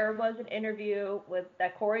 There was an interview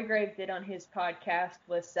that Corey Graves did on his podcast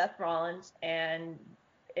with Seth Rollins, and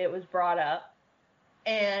it was brought up.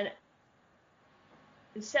 And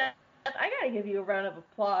Seth, I gotta give you a round of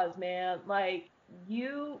applause, man. Like,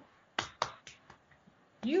 you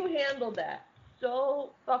handled that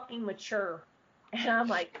so fucking mature. And I'm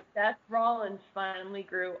like, Seth Rollins finally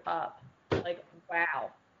grew up. Like,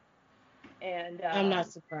 wow. And I'm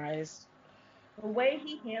not surprised. The way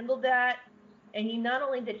he handled that, and he not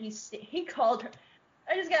only did he called her,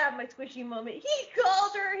 I just gotta have my squishy moment. He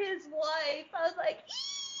called her his wife. I was like,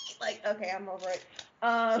 ee! Like, okay, I'm over it.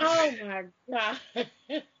 Oh my god.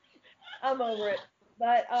 I'm over it.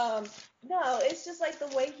 But no, it's just like the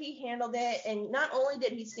way he handled it. And not only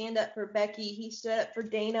did he stand up for Becky, he stood up for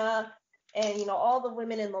Dana and all the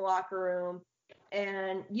women in the locker room.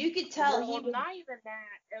 And you could tell he was not even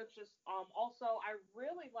that. It was just also I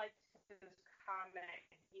really liked his comment.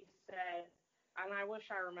 He said, and I wish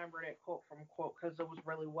I remembered it quote from quote because it was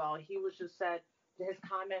really well. He was just said his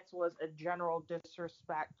comments was a general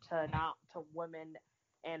disrespect to women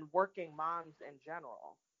and working moms in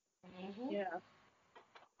general. Mm-hmm.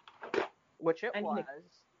 Yeah. Which it was.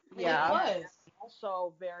 Yeah. It was.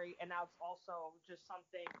 Also and that's also just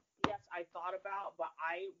something, yes, I thought about, but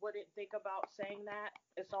I wouldn't think about saying that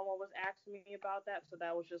if someone was asking me about that. So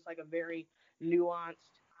that was just like a very nuanced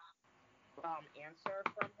answer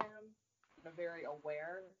from him, a very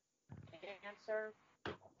aware answer.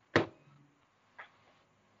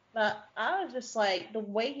 But I was just like, the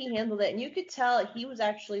way he handled it, and you could tell he was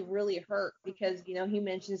actually really hurt because, he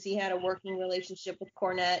mentions he had a working relationship with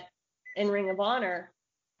Cornette in Ring of Honor.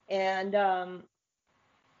 And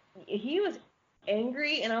he was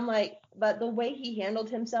angry, and I'm like, but the way he handled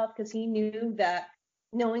himself, because he knew that,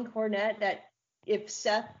 knowing Cornette, that if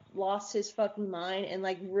Seth lost his fucking mind and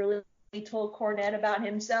like really told Cornette about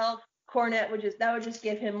himself, Cornette that would just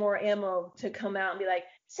give him more ammo to come out and be like,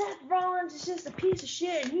 Seth Rollins is just a piece of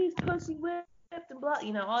shit and he's pussy whipped and blah,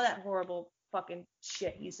 all that horrible fucking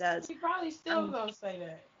shit he says. He probably still gonna say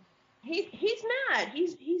that. He's mad.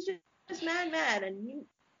 He's just mad. And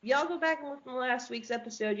y'all go back and listen to last week's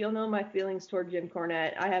episode. You'll know my feelings toward Jim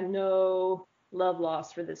Cornette. I have no love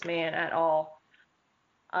lost for this man at all.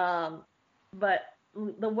 But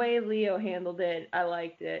the way Leo handled it, I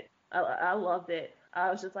liked it. I loved it. I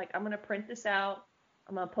was just like, I'm going to print this out.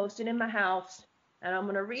 I'm going to post it in my house, and I'm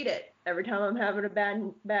going to read it every time I'm having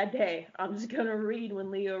a bad day. I'm just going to read when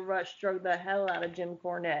Leo Rush drug the hell out of Jim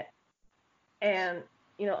Cornette. And,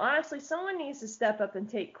 honestly, someone needs to step up and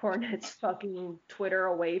take Cornette's fucking Twitter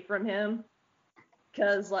away from him.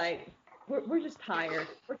 Because, like, we're just tired.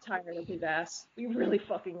 We're tired of his ass. We really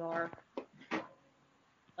fucking are.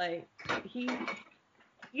 Like,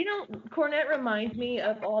 Cornette reminds me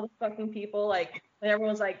of all the fucking people, like, when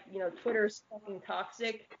everyone's like, Twitter's fucking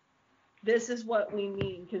toxic. This is what we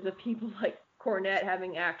need because of people like Cornette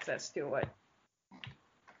having access to it.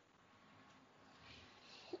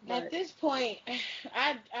 At this point,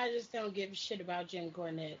 I just don't give a shit about Jim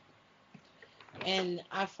Cornette. And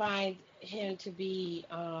I find him to be,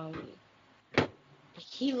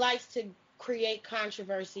 he likes to create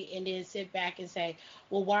controversy and then sit back and say,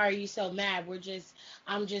 well, why are you so mad?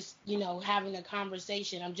 I'm just, having a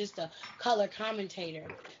conversation. I'm just a color commentator.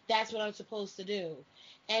 That's what I'm supposed to do.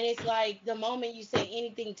 And it's like the moment you say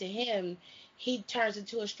anything to him, he turns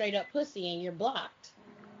into a straight up pussy and you're blocked.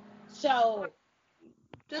 So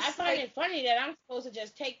I find it funny that I'm supposed to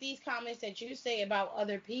just take these comments that you say about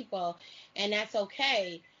other people and that's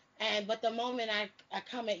okay. But the moment I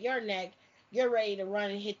come at your neck, you're ready to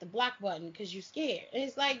run and hit the block button because you're scared. And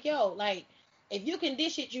it's like, yo, like, if you can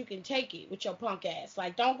dish it, you can take it with your punk ass.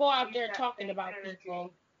 Like, don't go out there talking about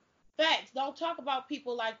people. Facts. Don't talk about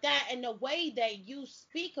people like that. And the way that you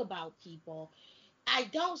speak about people, I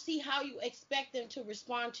don't see how you expect them to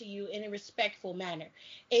respond to you in a respectful manner.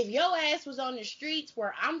 If your ass was on the streets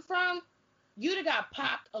where I'm from, you'd have got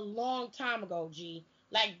popped a long time ago, G.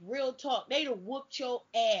 Like, real talk. They'd have whooped your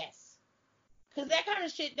ass. Because that kind of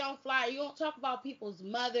shit don't fly. You don't talk about people's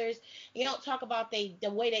mothers. You don't talk about the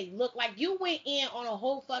way they look. Like, you went in on a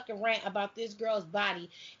whole fucking rant about this girl's body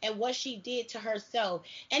and what she did to herself.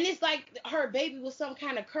 And it's like her baby was some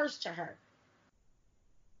kind of curse to her.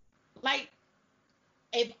 Like,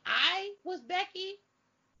 if I was Becky,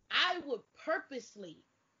 I would purposely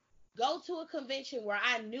go to a convention where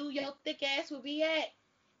I knew your thick ass would be at,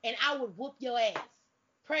 and I would whoop your ass.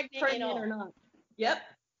 Pregnant and all. or not. Yep.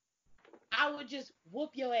 I would just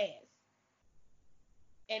whoop your ass.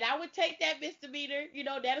 And I would take that misdemeanor,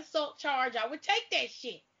 that assault charge. I would take that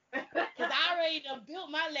shit. Because I already done built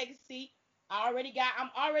my legacy. I'm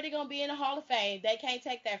already going to be in the Hall of Fame. They can't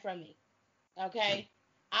take that from me. Okay?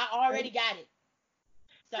 I already got it.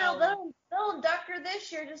 So they'll duck her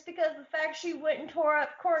this year just because of the fact she went and tore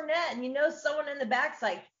up Cornette. And someone in the back's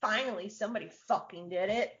like, finally, somebody fucking did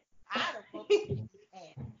it. I'd have whooped his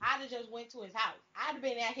ass. I'd have just went to his house. I'd have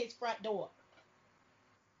been at his front door.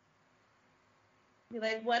 Be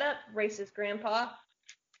like, what up, racist grandpa?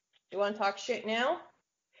 You want to talk shit now?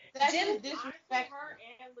 That's just disrespect. Her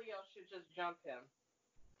and Leo should just jump him.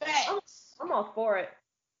 Facts. I'm all for it.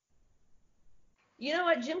 You know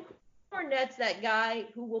what? Jim Cornette's that guy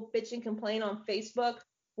who will bitch and complain on Facebook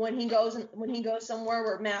when he goes somewhere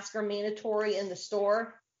where masks are mandatory in the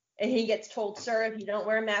store. And he gets told, sir, if you don't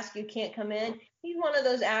wear a mask, you can't come in. He's one of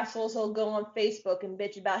those assholes who'll go on Facebook and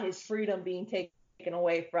bitch about his freedom being taken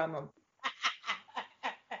away from him.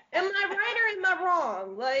 Am I right or am I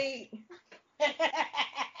wrong? Like, it's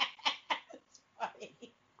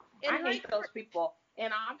funny. I hate those people.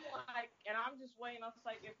 And I'm just waiting. I was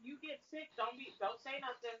like, if you get sick, don't say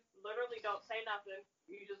nothing. Literally, don't say nothing.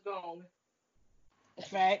 You just go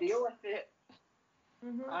Facts. Deal with it.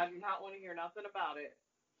 Mm-hmm. I do not want to hear nothing about it.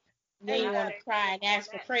 Then you want to cry and ask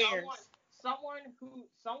for prayers. Someone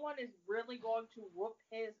is really going to whoop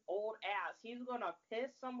his old ass. He's going to piss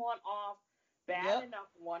someone off bad enough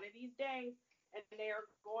one of these days, and they are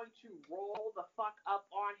going to roll the fuck up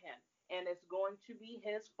on him. and it's going to be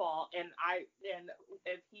his fault. And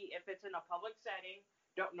if it's in a public setting,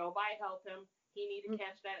 don't nobody help him. He need to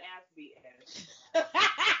catch that ass beating.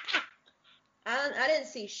 I didn't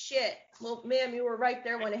see shit. Well, ma'am, you were right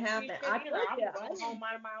there when it happened. I'm going home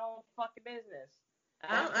minding my own fucking business.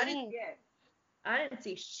 I didn't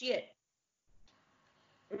see shit.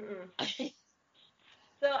 Mm-mm.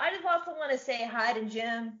 So I just also want to say hi to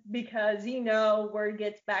Jim because word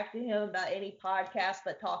gets back to him about any podcast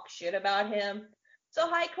that talks shit about him. So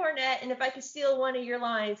hi, Cornette, and if I could steal one of your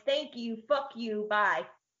lines, thank you, fuck you, bye.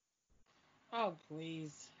 Oh,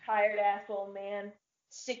 please. Tired ass old man.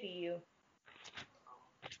 Sick of you.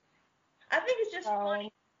 I think it's just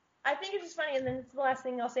funny. And then it's the last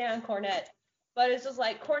thing I'll say on Cornette. But it's just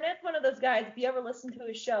like, Cornette's one of those guys, if you ever listen to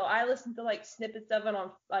his show, I listen to like snippets of it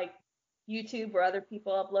on like YouTube where other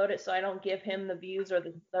people upload it, so I don't give him the views or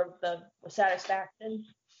the satisfaction.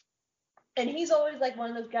 And he's always like one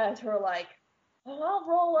of those guys who are like, oh, I'll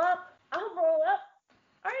roll up. All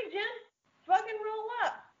right, Jim, fucking roll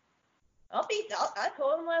up. I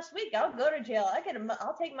told him last week I'll go to jail.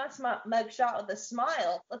 I'll take my mug shot with a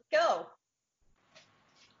smile. Let's go.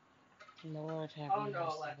 Lord have mercy.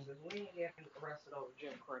 No, Alexis, we ain't getting arrested over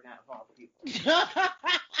Jim Cornette of all people.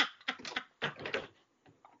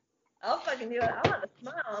 I'll fucking do it. I'll have a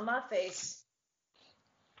smile on my face.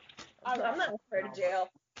 I'm not afraid of jail.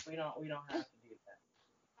 We don't have to do that.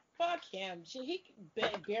 Fuck him. He can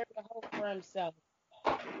bear the whole for himself.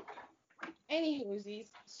 Anywhoosies.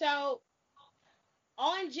 So,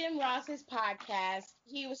 on Jim Ross's podcast,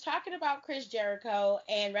 he was talking about Chris Jericho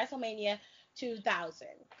and WrestleMania 2000.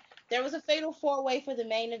 There was a fatal 4-way for the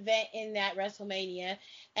main event in that WrestleMania,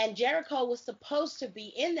 and Jericho was supposed to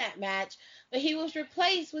be in that match, but he was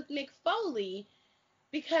replaced with Mick Foley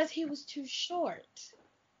because he was too short.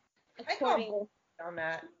 According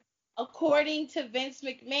to Vince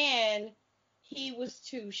McMahon, he was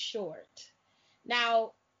too short.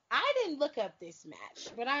 Now, I didn't look up this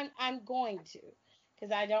match, but I'm going to,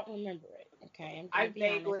 because I don't remember it. Okay, I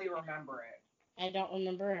vaguely remember it. I don't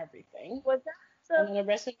remember everything. Was that the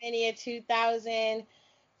WrestleMania 2000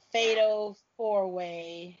 fatal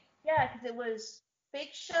 4-way? Yeah, because it was Big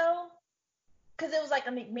Show. Because it was like a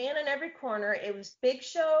McMahon in every corner. It was Big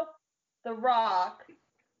Show, The Rock,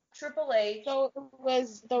 Triple H. So it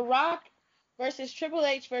was The Rock versus Triple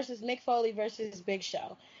H versus Mick Foley versus Big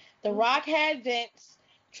Show. The Rock had Vince.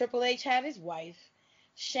 Triple H had his wife.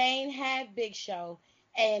 Shane had Big Show.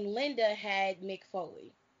 And Linda had Mick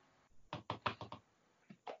Foley.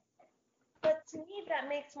 But to me, that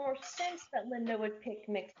makes more sense that Linda would pick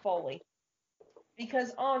Mick Foley.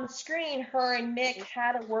 Because on screen, her and Mick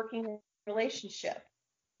had a working relationship.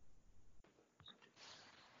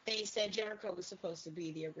 They said Jericho was supposed to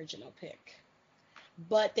be the original pick.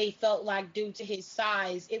 But they felt like due to his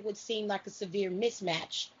size, it would seem like a severe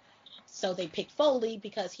mismatch. So they picked Foley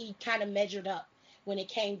because he kind of measured up when it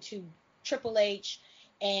came to Triple H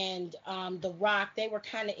and The Rock. They were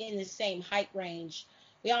kind of in the same height range.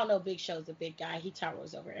 We all know Big Show's a big guy. He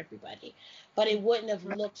towers over everybody. But it wouldn't have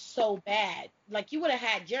looked so bad. Like, you would have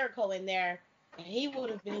had Jericho in there, and he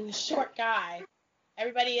would have been the short guy.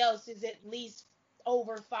 Everybody else is at least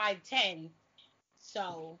over 5'10".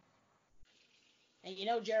 So, and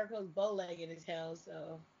Jericho's bow-legged as hell,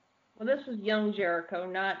 so. Well, this was young Jericho,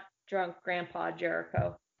 not drunk Grandpa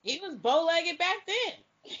Jericho. He was bow-legged back then.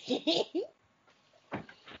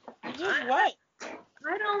 What?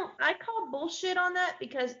 I call bullshit on that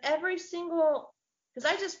because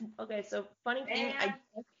so funny thing, I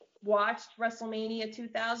just watched WrestleMania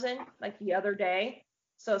 2000 like the other day,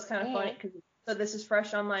 so it's kind of funny so this is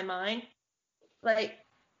fresh on my mind. Like,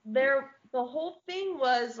 the whole thing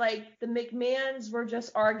was like the McMahons were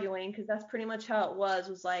just arguing because that's pretty much how it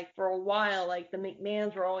was like for a while, like the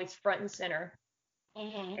McMahons were always front and center.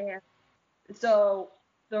 And so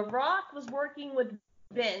The Rock was working with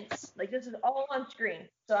Vince, like this is all on screen,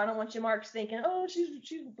 so I don't want you marks thinking, oh, she's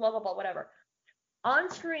blah blah blah, whatever.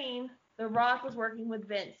 On screen, The Rock was working with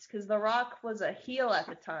Vince because The Rock was a heel at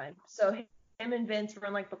the time, so him and Vince were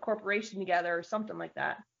in like the corporation together or something like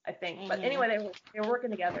that, I think. But anyway, they were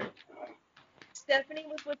working together. Stephanie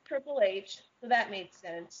was with Triple H, so that made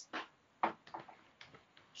sense.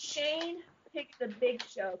 Shane picked the Big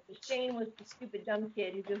Show because Shane was the stupid dumb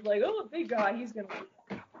kid who's just like, oh, big guy, he's gonna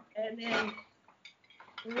win. And then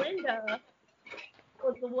Linda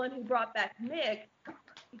was the one who brought back Mick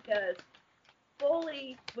because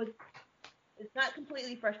Foley it's not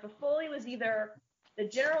completely fresh, but Foley was either the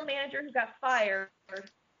general manager who got fired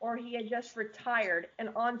or he had just retired. And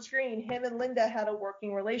on screen, him and Linda had a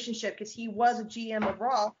working relationship because he was a GM of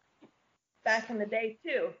Raw back in the day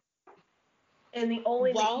too. And the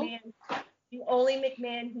only Well,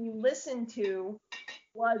 McMahon he listened to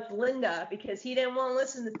was Linda, because he didn't want to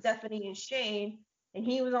listen to Stephanie and Shane, and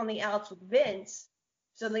he was on the outs with Vince.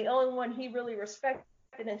 So the only one he really respected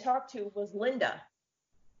and talked to was Linda.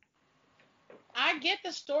 I get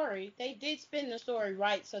the story. They did spin the story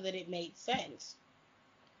right so that it made sense.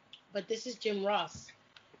 But this is Jim Ross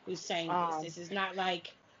who's saying this. This is not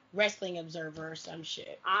like Wrestling Observer or some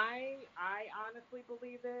shit. I honestly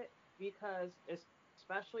believe it because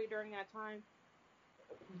especially during that time,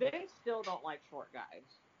 Vince still don't like short guys.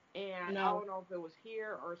 And I No. don't know if it was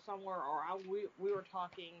here or somewhere, or we were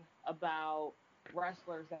talking about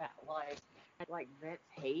wrestlers that like Vince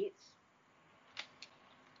hates.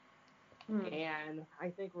 And I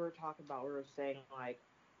think we were saying like,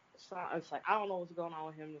 so it's like I don't know what's going on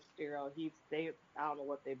with him, Mysterio. I don't know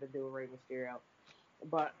what they've been doing, Rey Mysterio,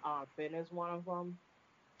 but Finn is one of them,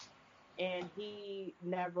 and he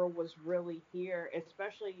never was really here.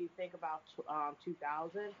 Especially you think about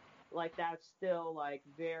 2000, like that's still like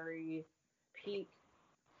very peak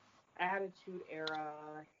Attitude Era.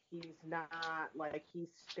 He's not like he's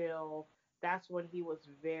still. That's when he was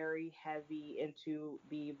very heavy into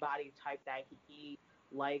the body type that he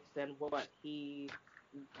likes and what he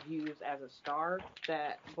views as a star.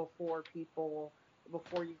 That before you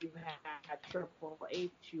had Triple H,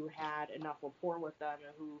 you had enough rapport with them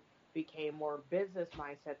and who became more business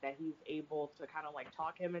mindset that he's able to kind of like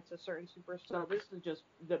talk him into certain superstars. So this is just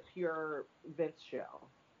the pure Vince show.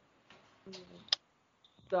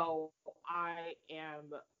 So I'm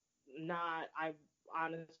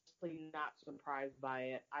honestly not surprised by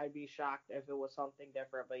it. I'd be shocked if it was something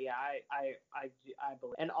different. But yeah, I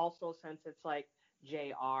believe. And also since it's like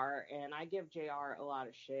JR, and I give JR a lot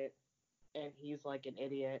of shit, and he's like an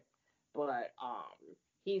idiot, but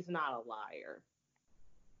he's not a liar.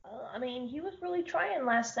 I mean, he was really trying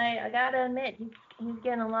last night. I gotta admit, he's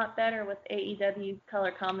getting a lot better with AEW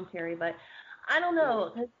color commentary. But I don't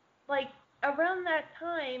know, 'cause, like around that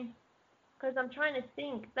time, because I'm trying to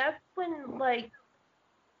think, that's when like,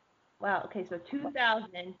 wow, okay, so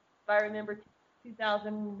 2000, if I remember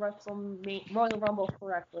 2000 Royal Rumble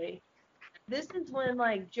correctly. This is when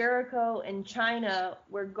like Jericho and Chyna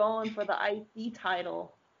were going for the IC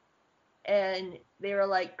title, and they were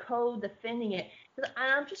like co-defending it. And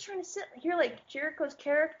I'm just trying to sit here, like Jericho's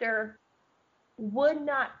character would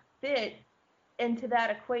not fit into that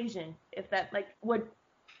equation if that like would.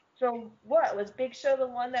 So what was Big Show the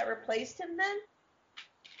one that replaced him then?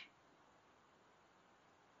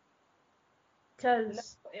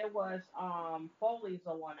 Because it was Foley's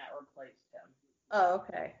the one that replaced him. Oh,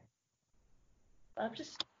 okay. I'm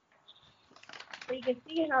just, but you can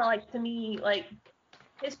see how like to me like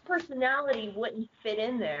his personality wouldn't fit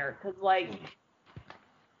in there, because like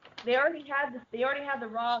they already had the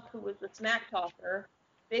Rock, who was the smack talker.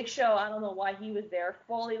 Big Show, I don't know why he was there.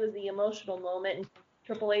 Foley was the emotional moment, and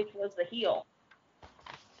Triple H was the heel.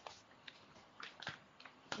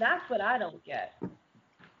 That's what I don't get.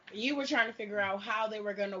 You were trying to figure out how they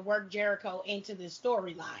were going to work Jericho into the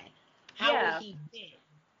storyline. How would he fit?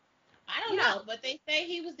 I don't know, but they say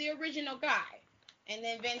he was the original guy. And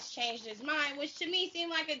then Vince changed his mind, which to me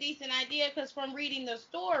seemed like a decent idea, because from reading the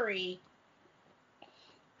story,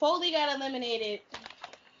 Foley got eliminated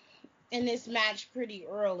in this match pretty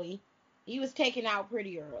early. He was taken out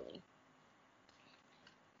pretty early.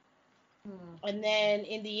 And then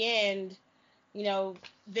in the end, you know,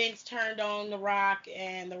 Vince turned on The Rock,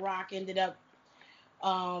 and The Rock ended up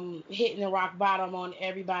hitting the rock bottom on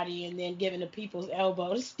everybody and then giving the people's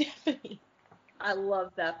elbow to Stephanie. I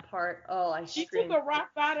love that part. Oh, She took a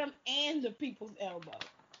rock bottom and the people's elbow.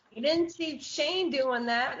 You didn't see Shane doing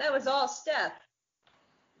that. That was all Steph.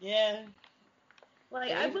 Yeah.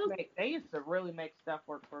 Like they used to really make Steph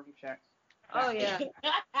work for them checks. Oh yeah.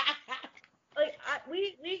 Like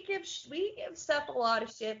we give Steph a lot of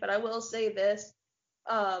shit, but I will say this.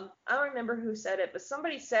 I don't remember who said it, but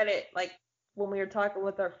somebody said it like when we were talking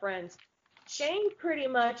with our friends. Shane pretty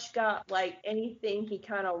much got like anything he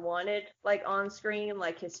kind of wanted, like on screen.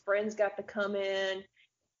 Like his friends got to come in,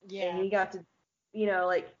 and he got to, you know,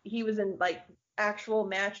 like he was in like actual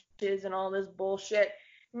matches and all this bullshit.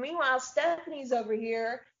 Meanwhile, Stephanie's over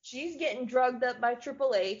here. She's getting drugged up by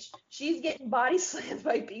Triple H. She's getting body slammed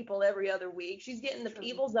by people every other week. She's getting the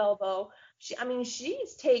people's elbow.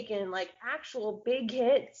 She's taking like actual big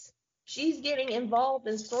hits. She's getting involved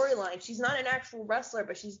in storylines. She's not an actual wrestler,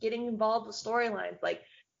 but she's getting involved with storylines. Like,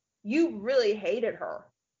 you really hated her.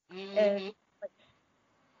 Mm-hmm. And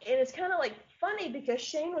it's kind of like funny because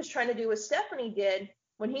Shane was trying to do what Stephanie did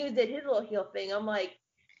when he did his little heel thing. I'm like,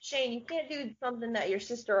 Shane, you can't do something that your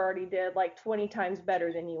sister already did like 20 times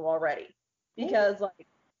better than you already. because like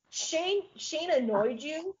Shane annoyed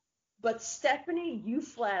you, but Stephanie, you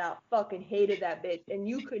flat out fucking hated that bitch, and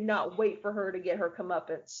you could not wait for her to get her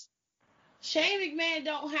comeuppance. Shane McMahon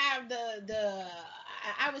don't have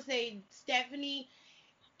I would say Stephanie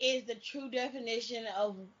is the true definition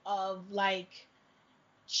of like,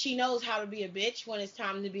 she knows how to be a bitch when it's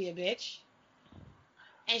time to be a bitch.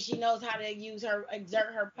 And she knows how to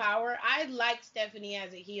exert her power. I like Stephanie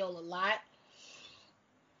as a heel a lot.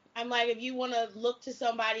 I'm like, if you want to look to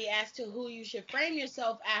somebody as to who you should frame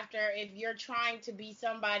yourself after, if you're trying to be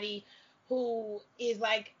somebody who is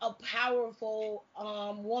like a powerful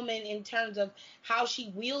woman in terms of how she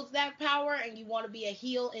wields that power, and you want to be a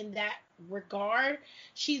heel in that regard,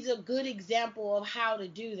 she's a good example of how to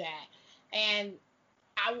do that. And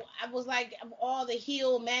I was like, of all the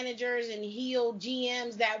heel managers and heel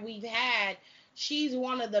GMs that we've had, she's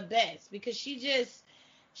one of the best, because she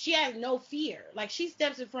has no fear. Like, she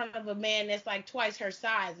steps in front of a man that's like twice her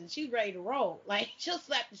size, and she's ready to roll. Like, she'll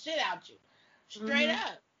slap the shit out you, straight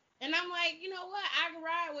up. And I'm like, you know what? I can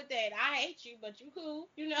ride with that. I hate you, but you cool.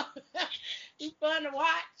 You know, you fun to watch.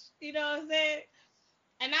 You know what I'm saying?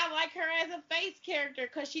 And I like her as a face character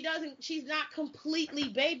because she's not completely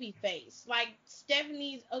baby face. Like,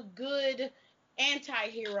 Stephanie's a good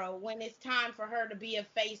anti-hero when it's time for her to be a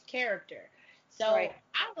face character. So right.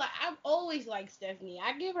 I've always liked Stephanie.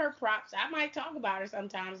 I give her props. I might talk about her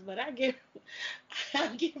sometimes, but I give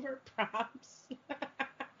her props.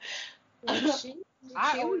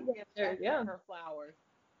 I always give her flowers.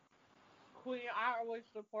 Queen, I always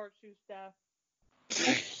support you, Steph.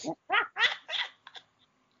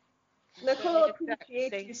 Nicole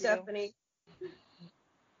appreciates you, Stephanie.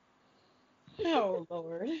 Oh,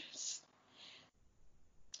 Lord.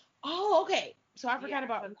 Oh, okay. So I forgot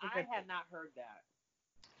about... I had not heard that.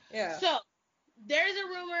 Yeah. So, there's a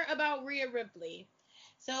rumor about Rhea Ripley.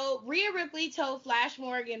 So, Rhea Ripley told Flash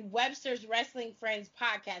Morgan Webster's Wrestling Friends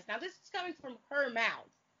podcast. Now, this is coming from her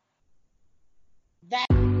mouth. That...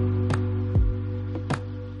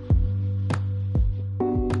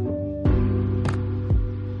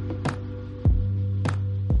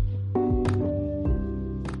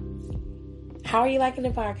 How are you liking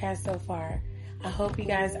the podcast so far? I hope you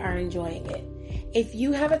guys are enjoying it. If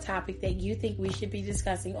you have a topic that you think we should be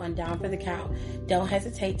discussing on Down for the Count, don't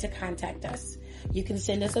hesitate to contact us. You can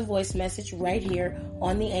send us a voice message right here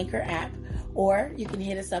on the Anchor app, or you can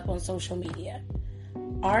hit us up on social media.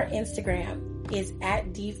 Our Instagram is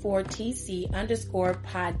at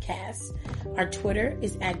D4TC_podcast. Our Twitter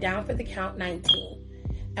is at DownForTheCount19.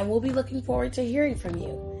 And we'll be looking forward to hearing from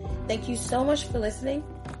you. Thank you so much for listening,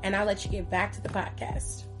 and I'll let you get back to the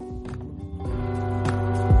podcast.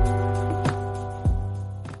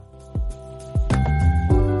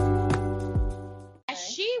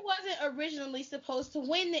 She wasn't originally supposed to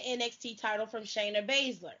win the NXT title from Shayna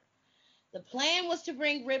Baszler. The plan was to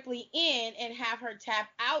bring Ripley in and have her tap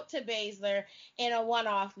out to Baszler in a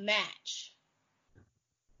one-off match.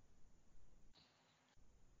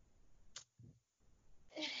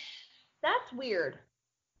 That's weird.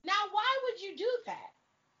 Now, why would you do that?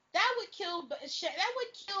 That would kill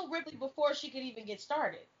Ripley before she could even get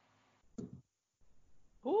started.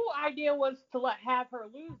 Whose idea was to have her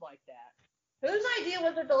lose like that? Whose idea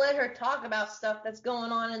was it to let her talk about stuff that's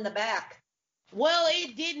going on in the back? Well,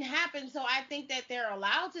 it didn't happen, so I think that they're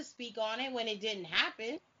allowed to speak on it when it didn't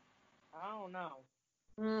happen. I don't know.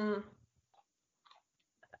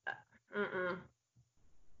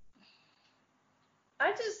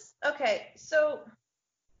 Okay, so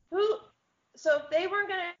if they weren't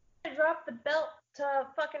gonna drop the belt to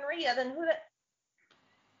fucking Rhea, then who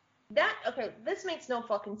this makes no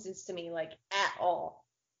fucking sense to me, like, at all.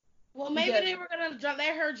 Well, maybe they were gonna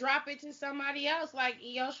let her drop it to somebody else, like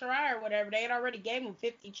Io Shirai or whatever. They had already gave him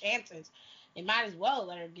 50 chances. They might as well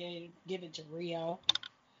let her give it to Rio.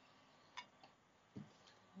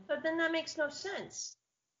 But then that makes no sense.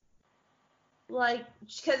 Like,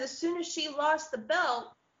 because as soon as she lost the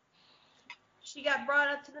belt, she got brought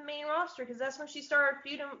up to the main roster, because that's when she started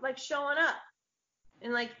feuding, like, showing up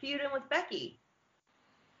and, like, feuding with Becky.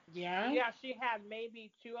 Yeah. Yeah, she had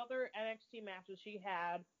maybe 2 other NXT matches. She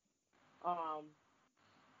had,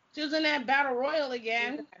 she was in that Battle Royal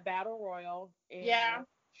again. And yeah.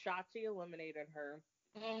 Shotzi eliminated her.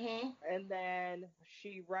 Mm-hmm. And then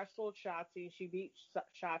she wrestled Shotzi. She beat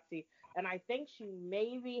Shotzi. And I think she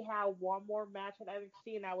maybe had one more match at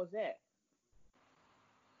NXT, and that was it.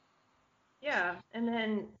 Yeah, and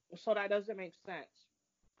then... So that doesn't make sense.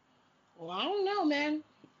 Well, I don't know, man.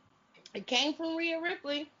 It came from Rhea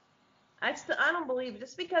Ripley. I don't believe it.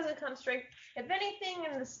 Just because it comes straight... If anything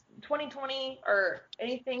in this 2020 or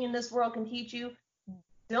anything in this world can teach you,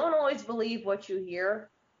 don't always believe what you hear,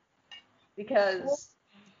 because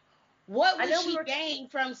what would she gain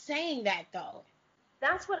from saying that, though?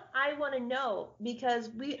 That's what I want to know, because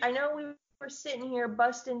I know we were sitting here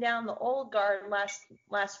busting down the old guard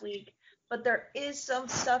last week, but there is some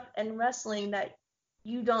stuff in wrestling that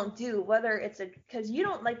you don't do, whether it's because you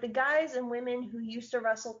don't, like the guys and women who used to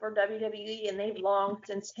wrestle for WWE and they've long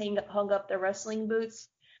since hung up their wrestling boots,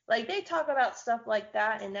 like they talk about stuff like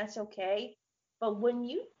that, and that's okay. But when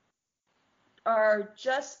you are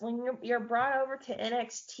just, when you're brought over to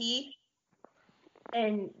NXT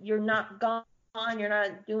and you're not gone, you're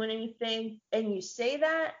not doing anything, and you say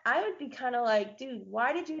that, I would be kind of like, dude,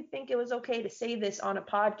 why did you think it was okay to say this on a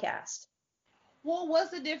podcast? Well, what's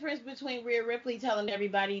the difference between Rhea Ripley telling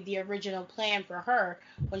everybody the original plan for her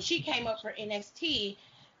when she came up for NXT,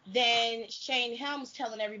 than Shane Helms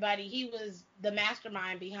telling everybody he was the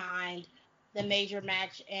mastermind behind the major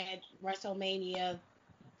match at WrestleMania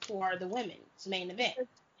for the women's main event?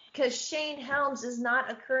 Because Shane Helms is not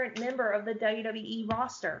a current member of the WWE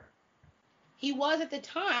roster. He was at the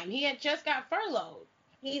time. He had just got furloughed.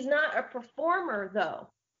 He's not a performer, though.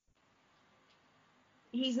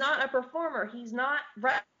 He's not a performer. He's not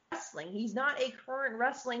wrestling. He's not a current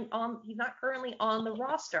he's not currently on the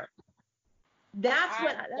roster. That's see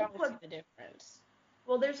the difference.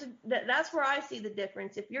 Well, that's where I see the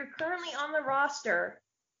difference. If you're currently on the roster,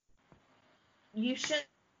 you shouldn't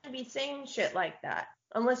be saying shit like that,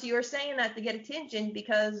 unless you were saying that to get attention,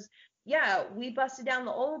 because yeah, we busted down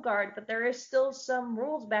the old guard, but there is still some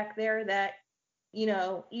rules back there that, you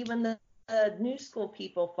know, even the new school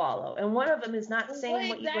people follow, and one of them is not saying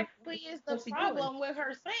what exactly is the problem with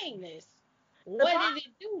her saying this. What did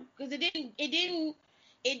it do? Because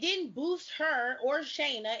it didn't boost her or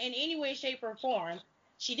Shayna in any way, shape, or form.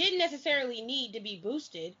 She didn't necessarily need to be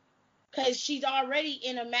boosted, because she's already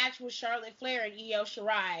in a match with Charlotte Flair and Io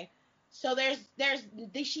Shirai. So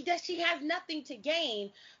she has nothing to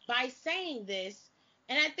gain by saying this.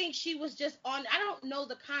 And I think she was just I don't know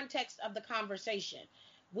the context of the conversation.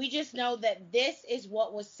 We just know that this is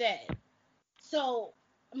what was said. So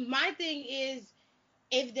my thing is,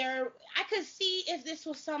 I could see if this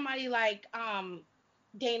was somebody like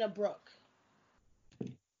Dana Brooke,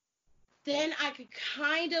 then I could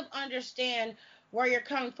kind of understand where you're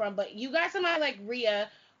coming from. But you got somebody like Rhea,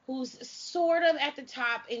 who's sort of at the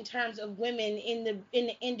top in terms of women in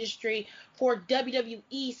the industry for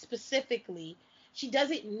WWE specifically. She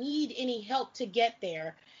doesn't need any help to get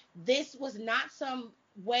there. This was not some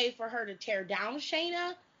way for her to tear down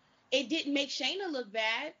Shayna. It didn't make Shayna look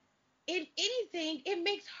bad. If anything, it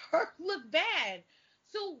makes her look bad.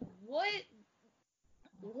 So what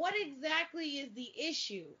exactly is the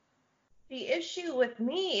issue? The issue with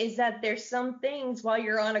me is that there's some things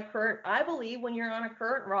I believe when you're on a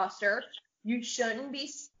current roster, you shouldn't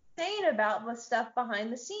be saying about the stuff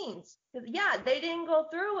behind the scenes. Yeah, they didn't go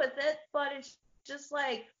through with it, but it's just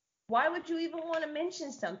like, why would you even want to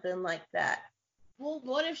mention something like that? Well,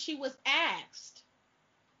 what if she was asked?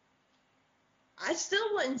 I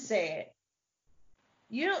still wouldn't say it.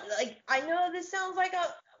 You know, like, I know this sounds like a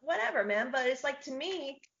whatever, man, but it's like, to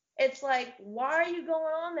me, it's like, why are you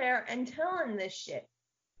going on there and telling this shit?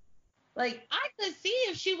 Like, I could see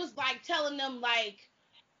if she was like telling them like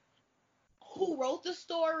who wrote the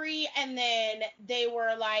story, and then they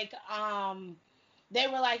were like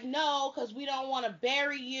no, because we don't want to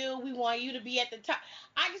bury you, we want you to be at the top.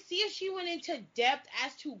 I could see if she went into depth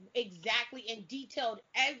as to exactly and detailed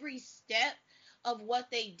every step of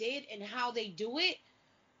what they did and how they do it.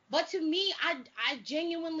 But to me, I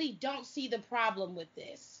genuinely don't see the problem with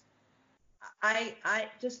this. I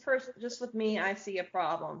just with me, I see a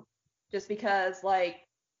problem. Just because, like,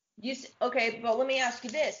 okay, but let me ask you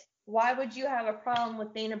this. Why would you have a problem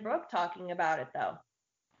with Dana Brooke talking about it, though?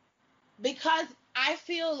 Because I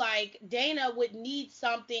feel like Dana would need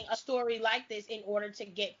a story like this in order to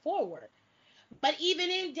get forward. But even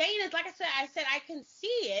in Dana's, like I said, I can see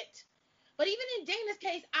it. But even in Dana's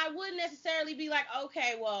case, I wouldn't necessarily be like,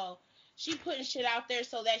 okay, well, she putting shit out there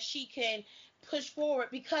so that she can push forward.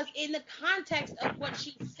 Because in the context of what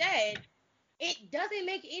she said, it doesn't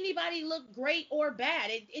make anybody look great or bad.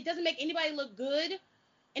 It doesn't make anybody look good,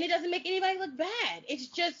 and it doesn't make anybody look bad. It's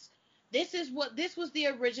just, this was the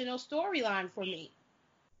original storyline for me.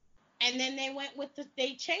 And then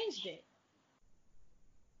they changed it.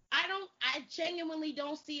 I genuinely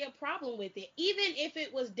don't see a problem with it. Even if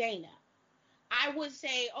it was Dana, I would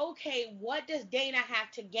say, okay, what does Dana have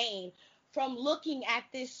to gain from looking at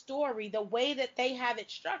this story the way that they have it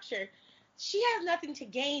structured? She has nothing to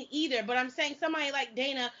gain either. But I'm saying somebody like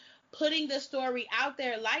Dana putting the story out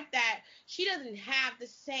there like that, she doesn't have the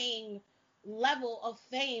same level of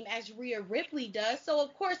fame as Rhea Ripley does. So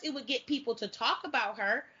of course it would get people to talk about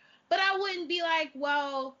her, but I wouldn't be like,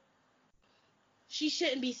 well, she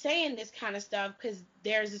shouldn't be saying this kind of stuff because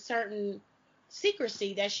there's a certain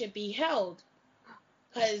secrecy that should be held.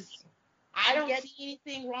 Because I don't see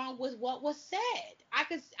anything wrong with what was said. I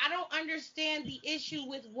don't understand the issue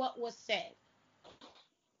with what was said.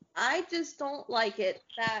 I just don't like it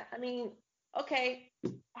that, I mean, okay, to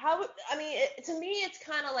me, it's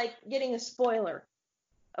kind of like getting a spoiler.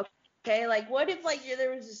 Okay, like what if like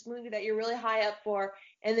there was this movie that you're really high up for,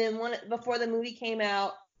 and then before the movie came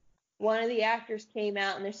out, one of the actors came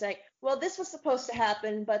out and they're like, well, this was supposed to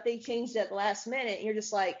happen, but they changed it at the last minute, and you're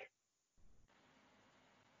just like,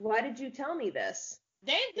 why did you tell me this?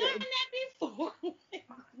 They've done that before.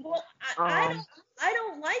 Well, I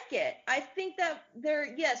don't like it. I think that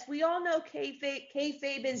yes, we all know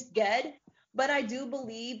kayfabe is dead, but I do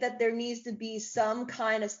believe that there needs to be some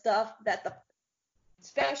kind of stuff that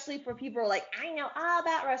especially for people who are like, I know all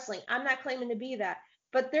about wrestling. I'm not claiming to be that,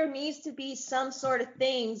 but there needs to be some sort of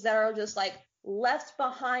things that are just like left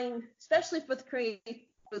behind, especially with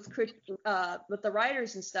the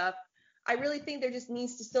writers and stuff. I really think there just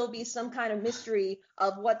needs to still be some kind of mystery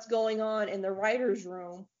of what's going on in the writer's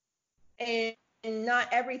room. And not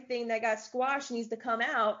everything that got squashed needs to come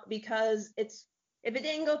out, because if it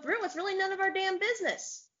didn't go through, it's really none of our damn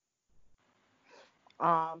business.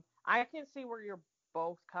 I can see where you're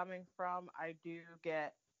both coming from. I do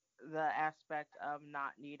get the aspect of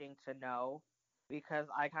not needing to know, because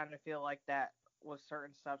I kind of feel like that with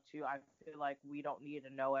certain stuff too. I feel like we don't need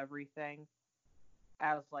to know everything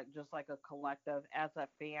as like just like a collective, as a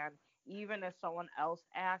fan, even if someone else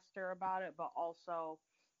asked her about it. But also,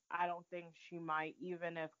 I don't think she might,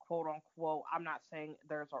 even if quote unquote, I'm not saying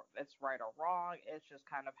it's right or wrong, it's just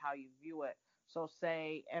kind of how you view it. So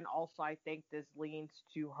and also I think this leans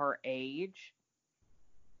to her age.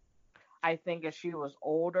 I think if she was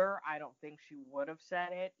older, I don't think she would have said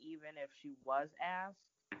it, even if she was asked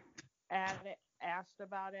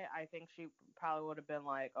about it. I think she probably would have been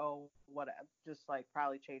like, oh, what, just like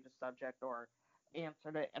probably change the subject or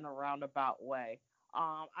answered it in a roundabout way.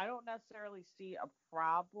 I don't necessarily see a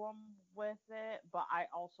problem with it, but I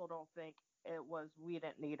also don't think we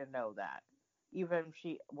didn't need to know that. Even if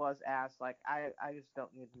she was asked, like, I just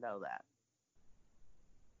don't need to know that.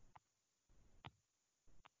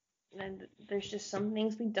 And there's just some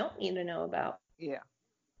things we don't need to know about. Yeah.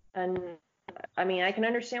 And I mean, I can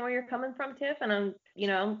understand where you're coming from, Tiff, and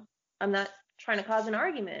I'm not trying to cause an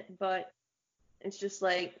argument, but it's just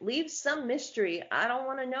like, leave some mystery. I don't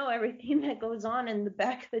want to know everything that goes on in the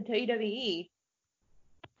back of the WWE.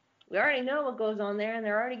 We already know what goes on there, and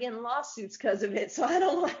they're already getting lawsuits because of it, so I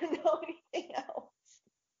don't want to know anything else.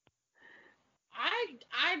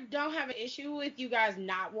 I don't have an issue with you guys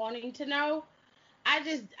not wanting to know. I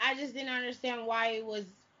just didn't understand why it was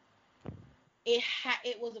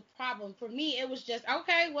a problem. For me, it was just,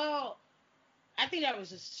 okay, well, I think that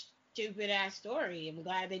was a stupid ass story. I'm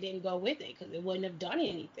glad they didn't go with it, because it wouldn't have done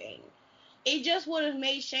anything. It just would have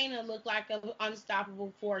made Shayna look like an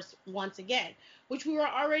unstoppable force once again, which we were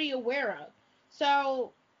already aware of.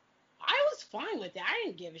 So I was fine with it. I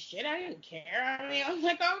didn't give a shit. I didn't care. I mean, I was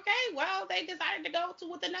like, okay, well, they decided to go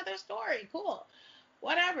with another story. Cool.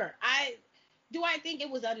 Whatever. Do I think it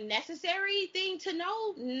was a necessary thing to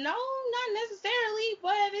know? No, not necessarily,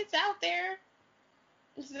 but it's out there.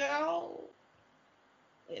 So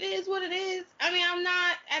it is what it is. I mean, I'm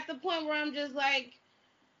not at the point where I'm just like,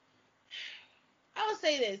 I will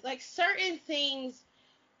say this, like, certain things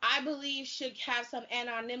I believe should have some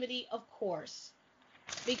anonymity, of course,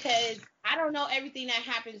 because I don't know everything that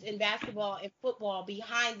happens in basketball and football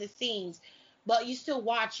behind the scenes, but you still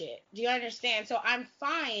watch it. Do you understand? So I'm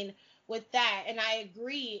fine with that, and I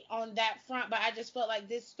agree on that front, but I just felt like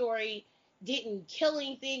this story didn't kill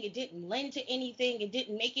anything. It didn't lend to anything. It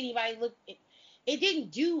didn't make anybody look... It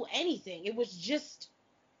didn't do anything. It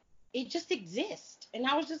just exists. And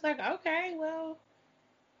I was just like, okay, well,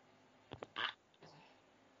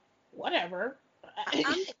 whatever. I'm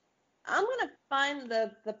gonna find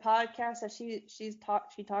the podcast that she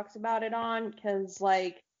talks about it on, because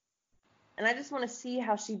like, and I just want to see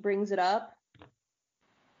how she brings it up,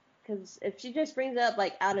 because if she just brings it up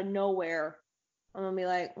like out of nowhere, I'm gonna be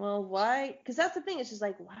like, well, why? Because that's the thing. It's just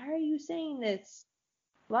like, why are you saying this?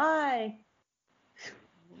 Why?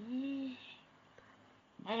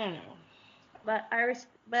 I don't know. But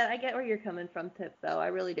I get where you're coming from, Tip, though. I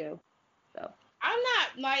really do. So I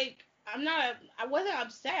wasn't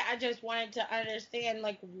upset. I just wanted to understand,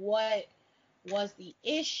 like, what was the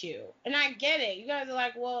issue. And I get it. You guys are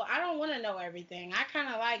like, well, I don't want to know everything. I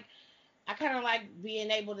I kind of like being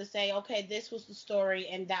able to say, okay, this was the story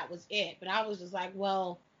and that was it. But I was just like,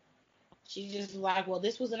 well, she just like, well,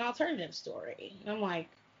 this was an alternative story. And I'm like,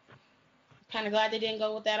 kind of glad they didn't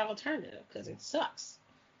go with that alternative because it sucks.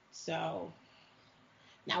 So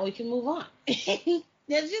now we can move on. That's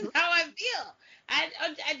just how I feel.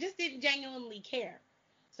 I just didn't genuinely care.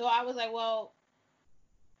 So I was like, well,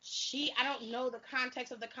 I don't know the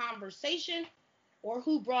context of the conversation or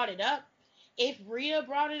who brought it up. If Rhea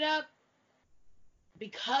brought it up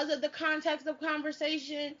because of the context of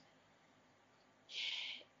conversation,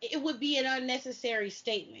 it would be an unnecessary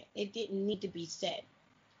statement. It didn't need to be said.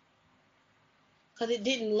 Because it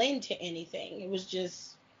didn't lend to anything. It was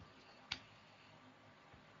just...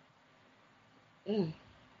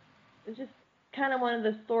 It's just kind of one of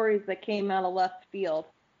the stories that came out of left field.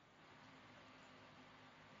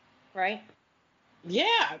 Right?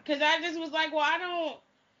 Yeah, because I just was like, well, I don't...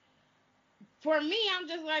 For me, I'm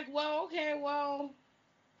just like, well, okay, well,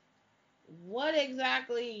 what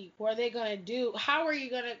exactly were they going to do? How are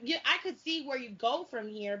you going to... I could see where you go from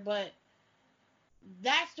here, but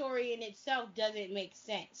that story in itself doesn't make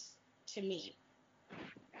sense to me.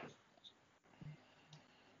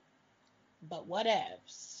 But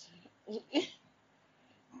whatevs. Do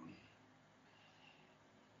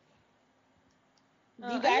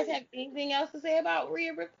you guys have anything else to say about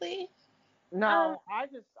Rhea Ripley? No, I'm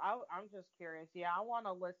just curious. Yeah, I want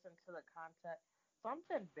to listen to the content.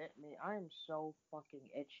 Something bit me. I am so fucking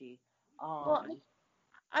itchy. Well,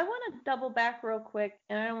 I want to double back real quick,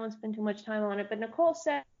 and I don't want to spend too much time on it. But Nicole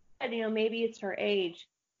said, maybe it's her age.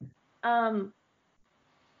 At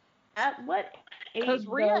what age? Because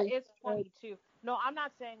Rhea is 22. No, I'm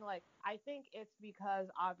not saying like. I think it's because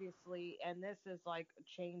obviously, and this is like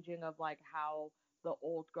changing of like how the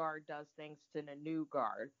old guard does things to the new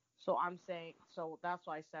guard. So I'm saying, so that's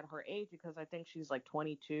why I said her age, because I think she's like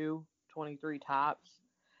 22, 23 tops.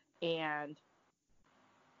 And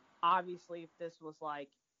obviously, if this was like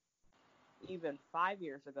even 5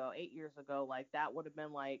 years ago, 8 years ago, like that would have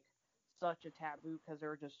been like such a taboo because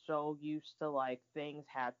they're just so used to like things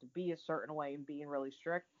had to be a certain way and being really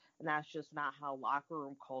strict. And that's just not how locker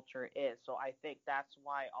room culture is. So I think that's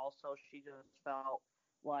why also she just felt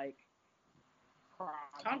like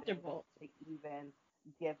Comfortable to even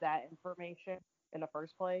give that information in the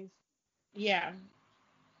first place. Yeah.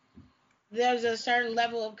 There's a certain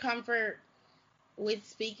level of comfort with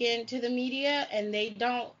speaking to the media, and they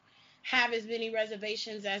don't have as many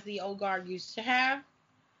reservations as the old guard used to have.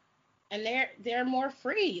 And they're more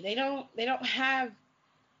free. They don't have...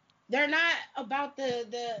 They're not about the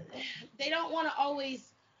they don't want to always...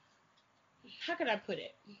 How can I put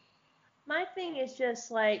it? My thing is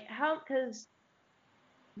just like because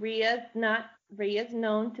Rhea's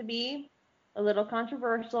known to be a little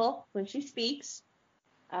controversial when she speaks.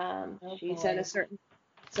 She said a certain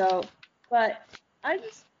but I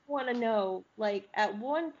just want to know, like, at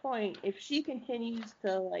one point, if she continues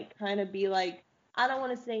to like kind of be like, I don't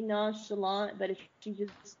want to say nonchalant, but if she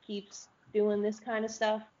just keeps doing this kind of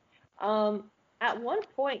stuff, at one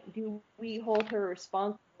point do we hold her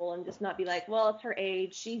responsible and just not be like, well, it's her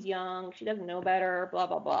age, she's young, she doesn't know better, blah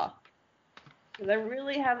blah blah. Because I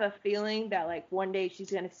really have a feeling that like one day she's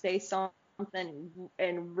gonna say something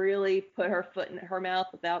and really put her foot in her mouth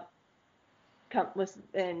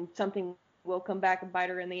and something will come back and bite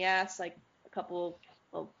her in the ass, like a couple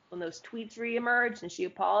of when those tweets reemerged and she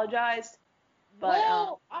apologized. But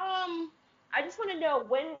I just want to know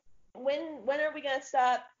when are we gonna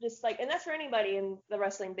stop just like, and that's for anybody in the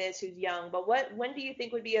wrestling biz who's young, but when do you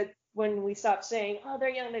think would be when we stop saying, oh, they're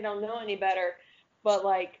young, they don't know any better, but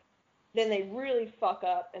like then they really fuck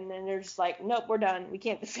up and then they're just like, nope, we're done, we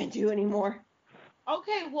can't defend you anymore.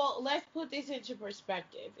 Okay, well, let's put this into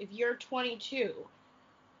perspective. If you're 22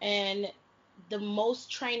 and the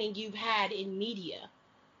most training you've had in media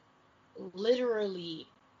literally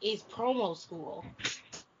is promo school,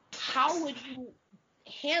 how would you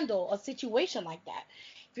handle a situation like that?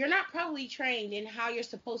 If you're not properly trained in how you're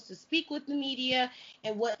supposed to speak with the media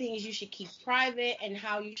and what things you should keep private and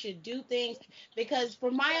how you should do things, because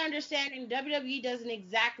from my understanding, WWE doesn't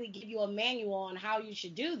exactly give you a manual on how you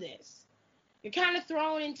should do this. You're kind of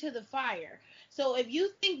thrown into the fire. So if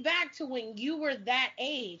you think back to when you were that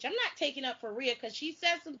age, I'm not taking up for Rhea because she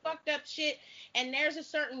said some fucked up shit, and there's a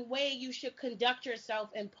certain way you should conduct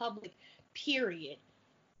yourself in public, period.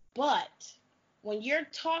 But when you're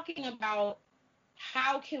talking about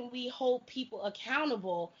how can we hold people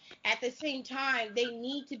accountable, at the same time, they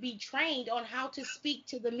need to be trained on how to speak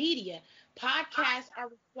to the media. Podcasts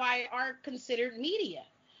are considered media.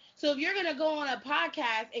 So if you're going to go on a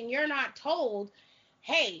podcast and you're not told,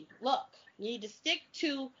 hey, look, you need to stick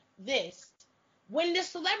to this. When the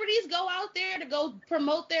celebrities go out there to go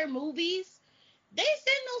promote their movies, they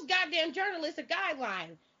send those goddamn journalists a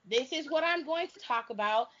guideline. This is what I'm going to talk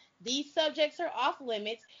about. These subjects are off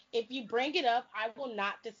limits. If you bring it up, I will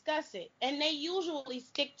not discuss it. And they usually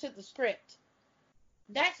stick to the script.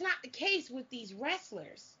 That's not the case with these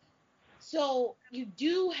wrestlers. So you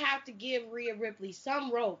do have to give Rhea Ripley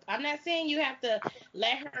some rope. I'm not saying you have to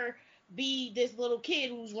let her be this little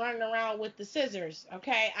kid who's running around with the scissors,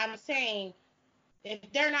 okay? I'm saying if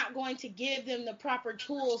they're not going to give them the proper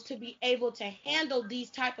tools to be able to handle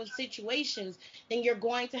these type of situations, then you're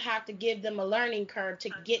going to have to give them a learning curve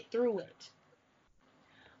to get through it.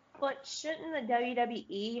 But shouldn't the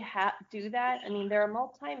WWE do that? I mean, they're a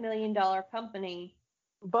multi-million-dollar company.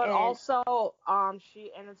 But also, and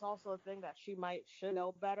it's also a thing that should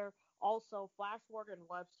know better. Also, Flash Morgan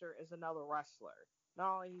Webster is another wrestler.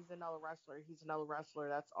 Not only he's another wrestler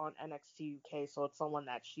that's on NXT UK, so it's someone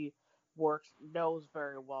that she knows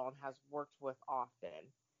very well and has worked with often.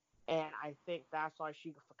 And I think that's why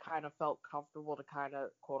she kind of felt comfortable to kind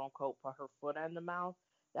of, quote unquote, put her foot in the mouth.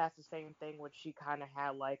 That's the same thing when she kind of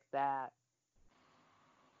had like that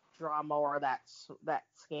drama or that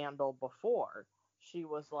scandal before. She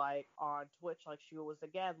was like on Twitch, like she was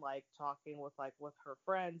again like talking with her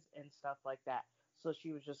friends and stuff like that. So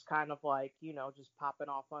she was just kind of like, just popping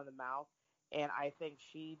off on the mouth. And I think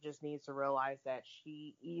she just needs to realize that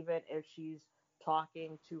even if she's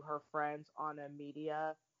talking to her friends on a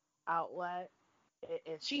media outlet,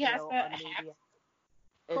 it's still a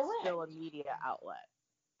media outlet.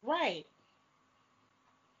 Right.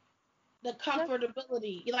 The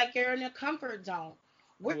comfortability, like you're in a comfort zone.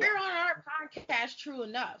 We're on our podcast, True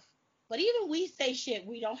Enough, but even we say shit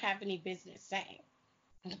we don't have any business saying.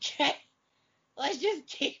 Okay, let's just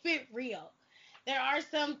keep it real. There are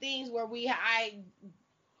some things where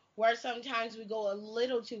sometimes we go a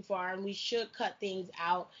little too far, and we should cut things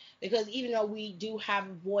out, because even though we do have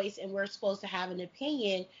a voice and we're supposed to have an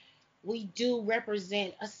opinion, we do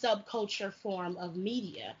represent a subculture form of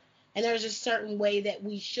media. And there's a certain way that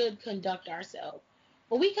we should conduct ourselves.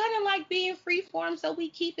 But we kind of like being freeform, so we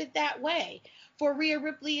keep it that way. For Rhea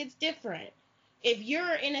Ripley, it's different. If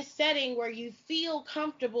you're in a setting where you feel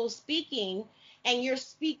comfortable speaking and you're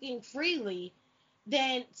speaking freely,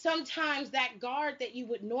 then sometimes that guard that you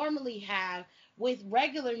would normally have with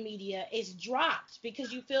regular media is dropped,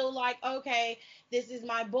 because you feel like, okay, this is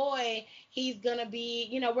my boy, he's gonna be,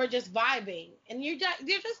 we're just vibing, and you're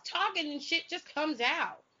just talking and shit just comes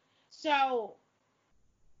out. So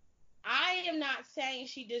I am not saying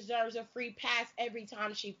she deserves a free pass every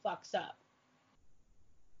time she fucks up,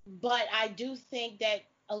 but I do think that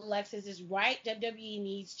Alexis is right. WWE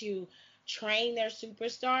needs to train their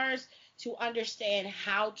superstars to understand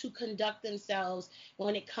how to conduct themselves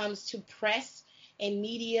when it comes to press and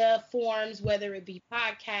media forms, whether it be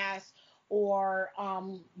podcasts or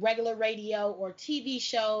regular radio or TV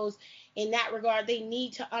shows. In that regard, they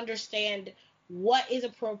need to understand what is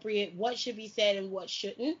appropriate, what should be said, and what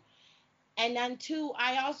shouldn't. And then, two,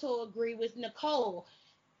 I also agree with Nicole.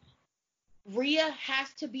 Rhea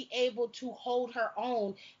has to be able to hold her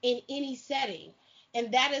own in any setting.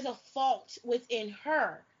 And that is a fault within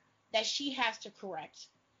her that she has to correct.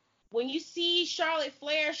 When you see Charlotte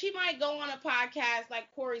Flair, she might go on a podcast like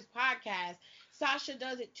Corey's podcast. Sasha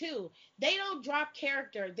does it too. They don't drop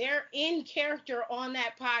character. They're in character on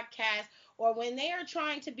that podcast, or when they are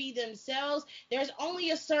trying to be themselves, there's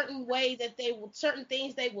only a certain way that certain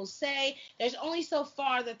things they will say. There's only so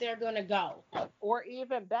far that they're going to go. Or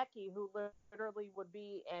even Becky, who literally would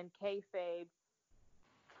be in kayfabe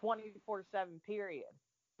 24/7 period.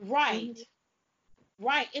 Right. Mm-hmm.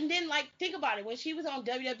 Right. And then, think about it. When she was on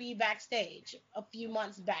WWE Backstage a few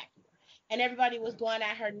months back, and everybody was going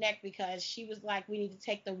at her neck because she was like, we need to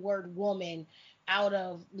take the word woman out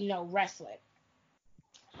of, wrestling.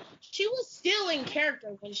 She was still in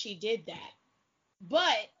character when she did that.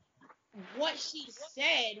 But what she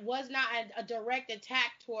said was not a direct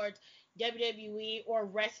attack towards WWE or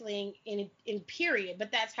wrestling in period,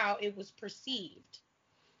 but that's how it was perceived.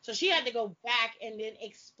 So she had to go back and then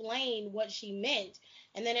explain what she meant,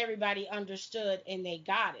 and then everybody understood and they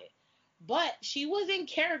got it. But she was in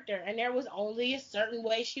character, and there was only a certain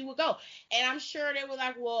way she would go. And I'm sure they were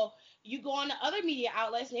like, well, you go on to other media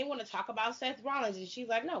outlets and they want to talk about Seth Rollins. And she's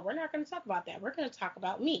like, no, we're not going to talk about that. We're going to talk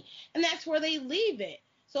about me. And that's where they leave it.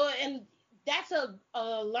 So, and that's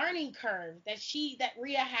a learning curve that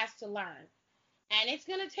Rhea has to learn. And it's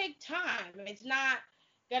going to take time. It's not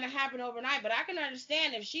going to happen overnight. But I can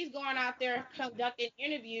understand if she's going out there conducting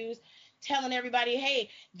interviews, telling everybody, hey,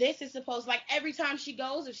 this is supposed, like every time she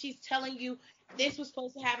goes, if she's telling you this was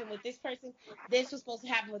supposed to happen with this person, this was supposed to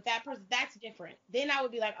happen with that person, that's different. Then I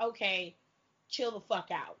would be like, okay, chill the fuck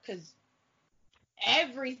out, because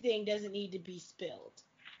everything doesn't need to be spilled.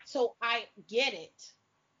 So I get it.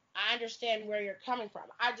 I understand where you're coming from.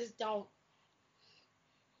 I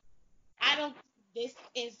don't think this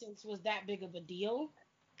instance was that big of a deal.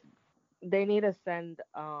 They need to send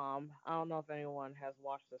I don't know if anyone has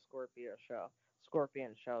watched the Scorpion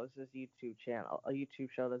Show. This is YouTube channel, a YouTube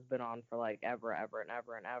show that's been on for like ever and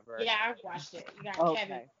ever and ever. Yeah, I've watched it. You got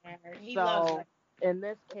Kevin Okay. there. He loves So it. in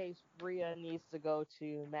this case, Rhea needs to go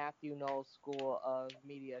to Matthew Knowles School of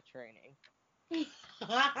Media Training.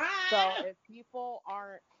 So if people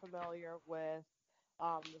aren't familiar with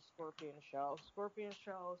the Scorpion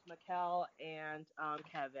shows Mikkel and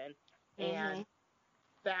Kevin, and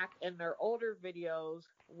back in their older videos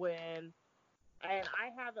when, and I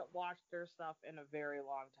haven't watched their stuff in a very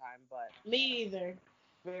long time, but Me either.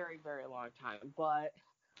 very, very long time. But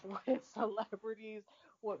when celebrities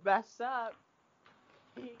would mess up,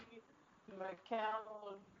 Mikkel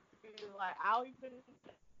would be like, I don't even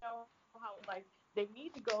know how, like, they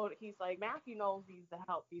need to go. He's like, Matthew Knowles needs to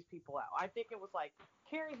help these people out. I think it was like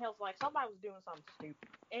Carrie Hill's like, somebody was doing something stupid.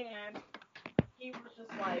 And he was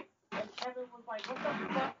just like, and Kevin was like, what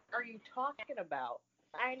the fuck are you talking about?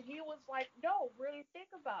 And he was like, no, really think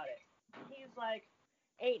about it. He's like,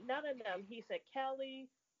 ain't none of them. He said, Kelly,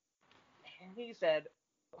 and he said,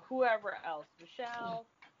 whoever else, Michelle,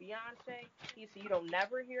 Beyonce. He said, you don't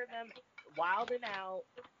never hear them wilding out.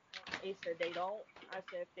 He said, they don't, I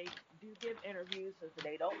said, if they do give interviews, I said,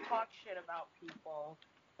 they don't talk shit about people.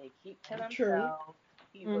 They keep to themselves.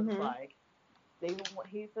 He was like,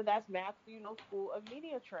 he said, that's Matthew Knowles School of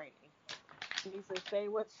Media Training. He said, say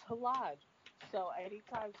with Solange. So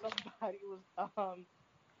anytime somebody was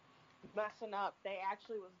messing up, they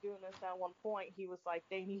actually was doing this at one point. He was like,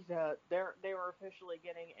 they were officially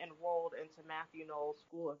getting enrolled into Matthew Knowles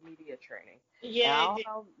School of Media Training. Yeah, I don't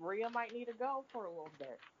know, Rhea might need to go for a little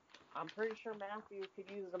bit. I'm pretty sure Matthew could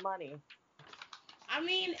use the money. I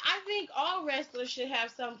mean, I think all wrestlers should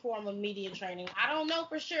have some form of media training. I don't know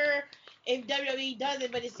for sure if WWE does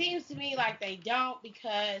it, but it seems to me like they don't,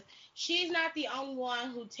 because she's not the only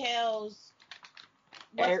one who tells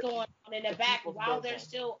what's going on in the back while they're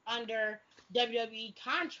still under WWE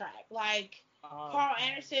contract. Like Carl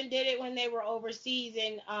Anderson did it when they were overseas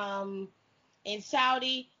in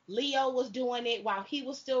Saudi. Leo was doing it while he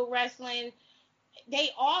was still wrestling. They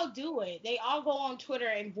all do it. They all go on Twitter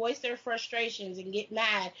and voice their frustrations and get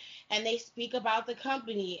mad, and they speak about the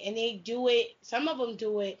company, and they do it. Some of them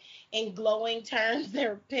do it in glowing terms.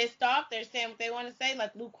 They're pissed off. They're saying what they want to say,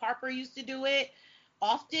 like Luke Harper used to do it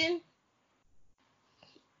often.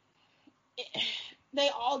 They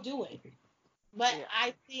all do it, but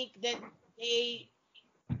I think that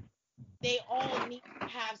they all need to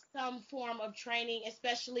have some form of training,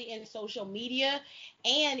 especially in social media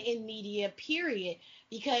and in media, period,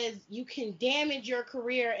 because you can damage your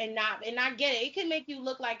career and I get it. It can make you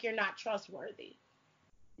look like you're not trustworthy.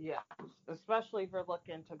 Yeah, especially if you're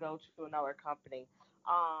looking to go to another company.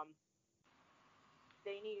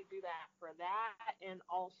 They need to do that for that, and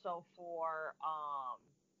also for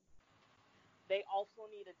they also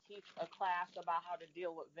need to teach a class about how to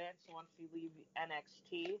deal with Vince once he leaves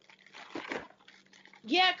NXT.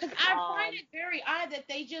 Yeah, because I find it very odd that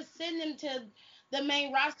they just send them to the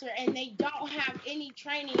main roster and they don't have any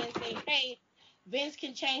training and say, hey, Vince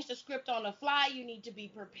can change the script on the fly. You need to be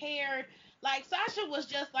prepared. Like Sasha was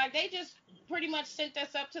just like, they just pretty much sent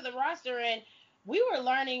us up to the roster and we were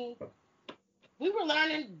learning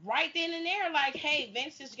right then and there, like, hey,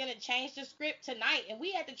 Vince is going to change the script tonight. And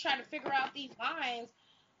we had to try to figure out these lines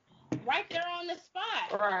right there on the spot.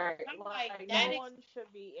 Right. Like no one should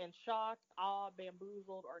be in shock, awe,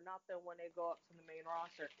 bamboozled, or nothing when they go up to the main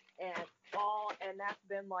roster. And that's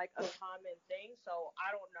been like a common thing. So I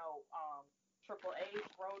don't know, Triple H,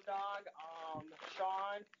 Road Dogg,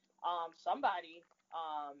 Sean, somebody,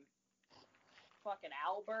 fucking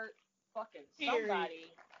Albert, fucking somebody.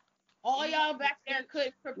 All y'all back there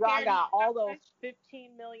could prepare. Y'all got all those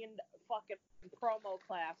 15 million fucking promo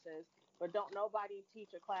classes, but don't nobody teach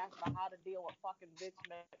a class about how to deal with fucking Vince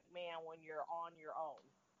McMahon when you're on your own.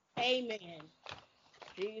 Amen.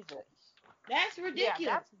 Jesus. That's ridiculous.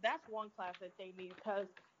 Yeah, that's one class that they need because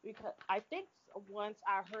I think once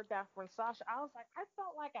I heard that from Sasha, I was like, I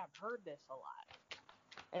felt like I've heard this a lot.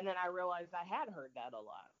 And then I realized I had heard that a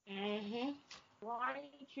lot. Mm-hmm. Why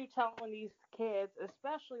ain't you telling these kids,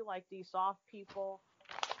 especially like these soft people,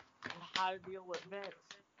 how to deal with Vince?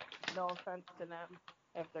 No offense to them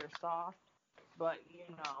if they're soft, but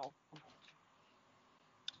you know,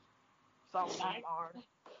 some of them are.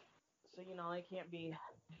 So, they can't be.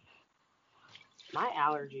 My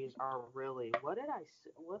allergies are really. What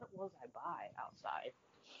was I buy outside?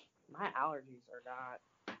 My allergies are not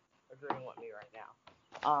agreeing with me right now.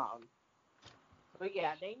 But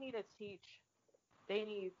yeah, they need to teach. They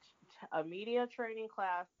need a media training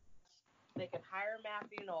class. They can hire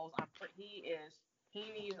Matthew Knowles. He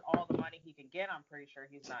needs all the money he can get. I'm pretty sure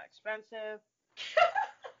he's not expensive.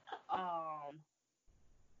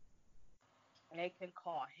 They can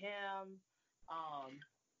call him.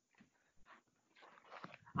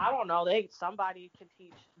 I don't know. Somebody can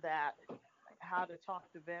teach that how to talk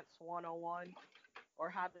to Vince 101, or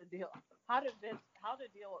how to deal with Vince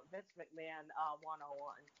McMahon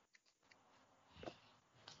 101.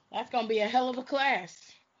 That's gonna be a hell of a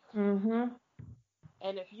class. Mhm.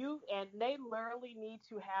 And they literally need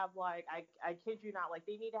to have, like, I kid you not, like,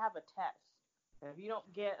 they need to have a test. And if you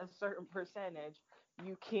don't get a certain percentage,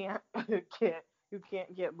 you can't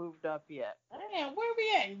get moved up yet. Damn, where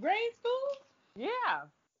we at? In grade school? Yeah.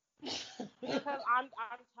 Because I'm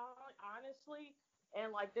telling honestly,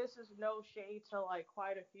 and like, this is no shade to like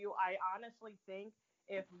quite a few. I honestly think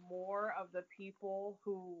if more of the people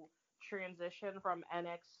who transition from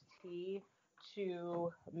NXT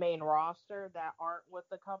to main roster that aren't with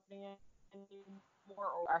the company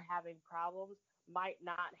anymore or are having problems might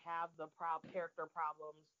not have the character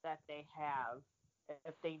problems that they have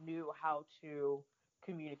if they knew how to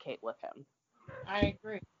communicate with him. I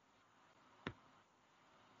agree.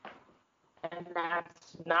 And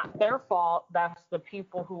that's not their fault. That's the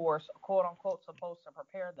people who are, quote unquote, supposed to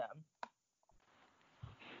prepare them.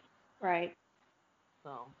 Right.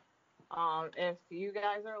 So, if you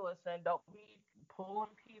guys are listening, don't be pulling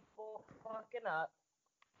people fucking up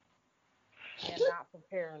and not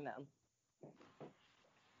preparing them.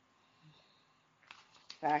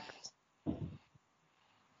 Facts.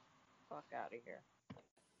 Fuck out of here.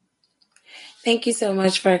 Thank you so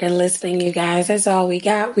much for listening, you guys. That's all we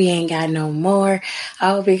got. We ain't got no more.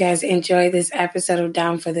 I hope you guys enjoyed this episode of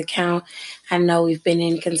Down for the Count. I know we've been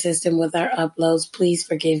inconsistent with our uploads. Please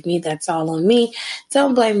forgive me. That's all on me.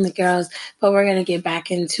 Don't blame the girls, but we're going to get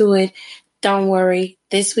back into it. Don't worry.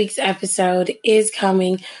 This week's episode is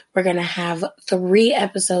coming. We're going to have 3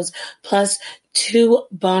 episodes plus 2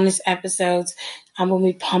 bonus episodes. I'm going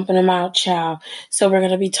to be pumping them out, child. So we're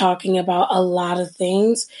going to be talking about a lot of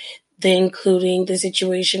things, including the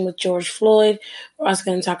situation with George Floyd. We're also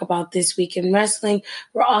going to talk about This Week in Wrestling.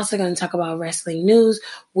 We're also going to talk about wrestling news.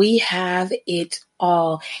 We have it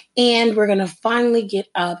all. And we're going to finally get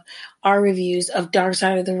up our reviews of Dark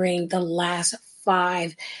Side of the Ring. The last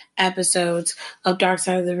 5 episodes of Dark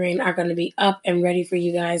Side of the Ring are going to be up and ready for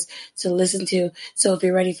you guys to listen to. So if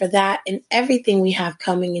you're ready for that and everything we have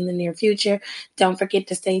coming in the near future, don't forget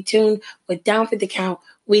to stay tuned with Down for the Count.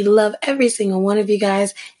 We love every single one of you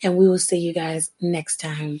guys, and we will see you guys next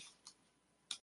time.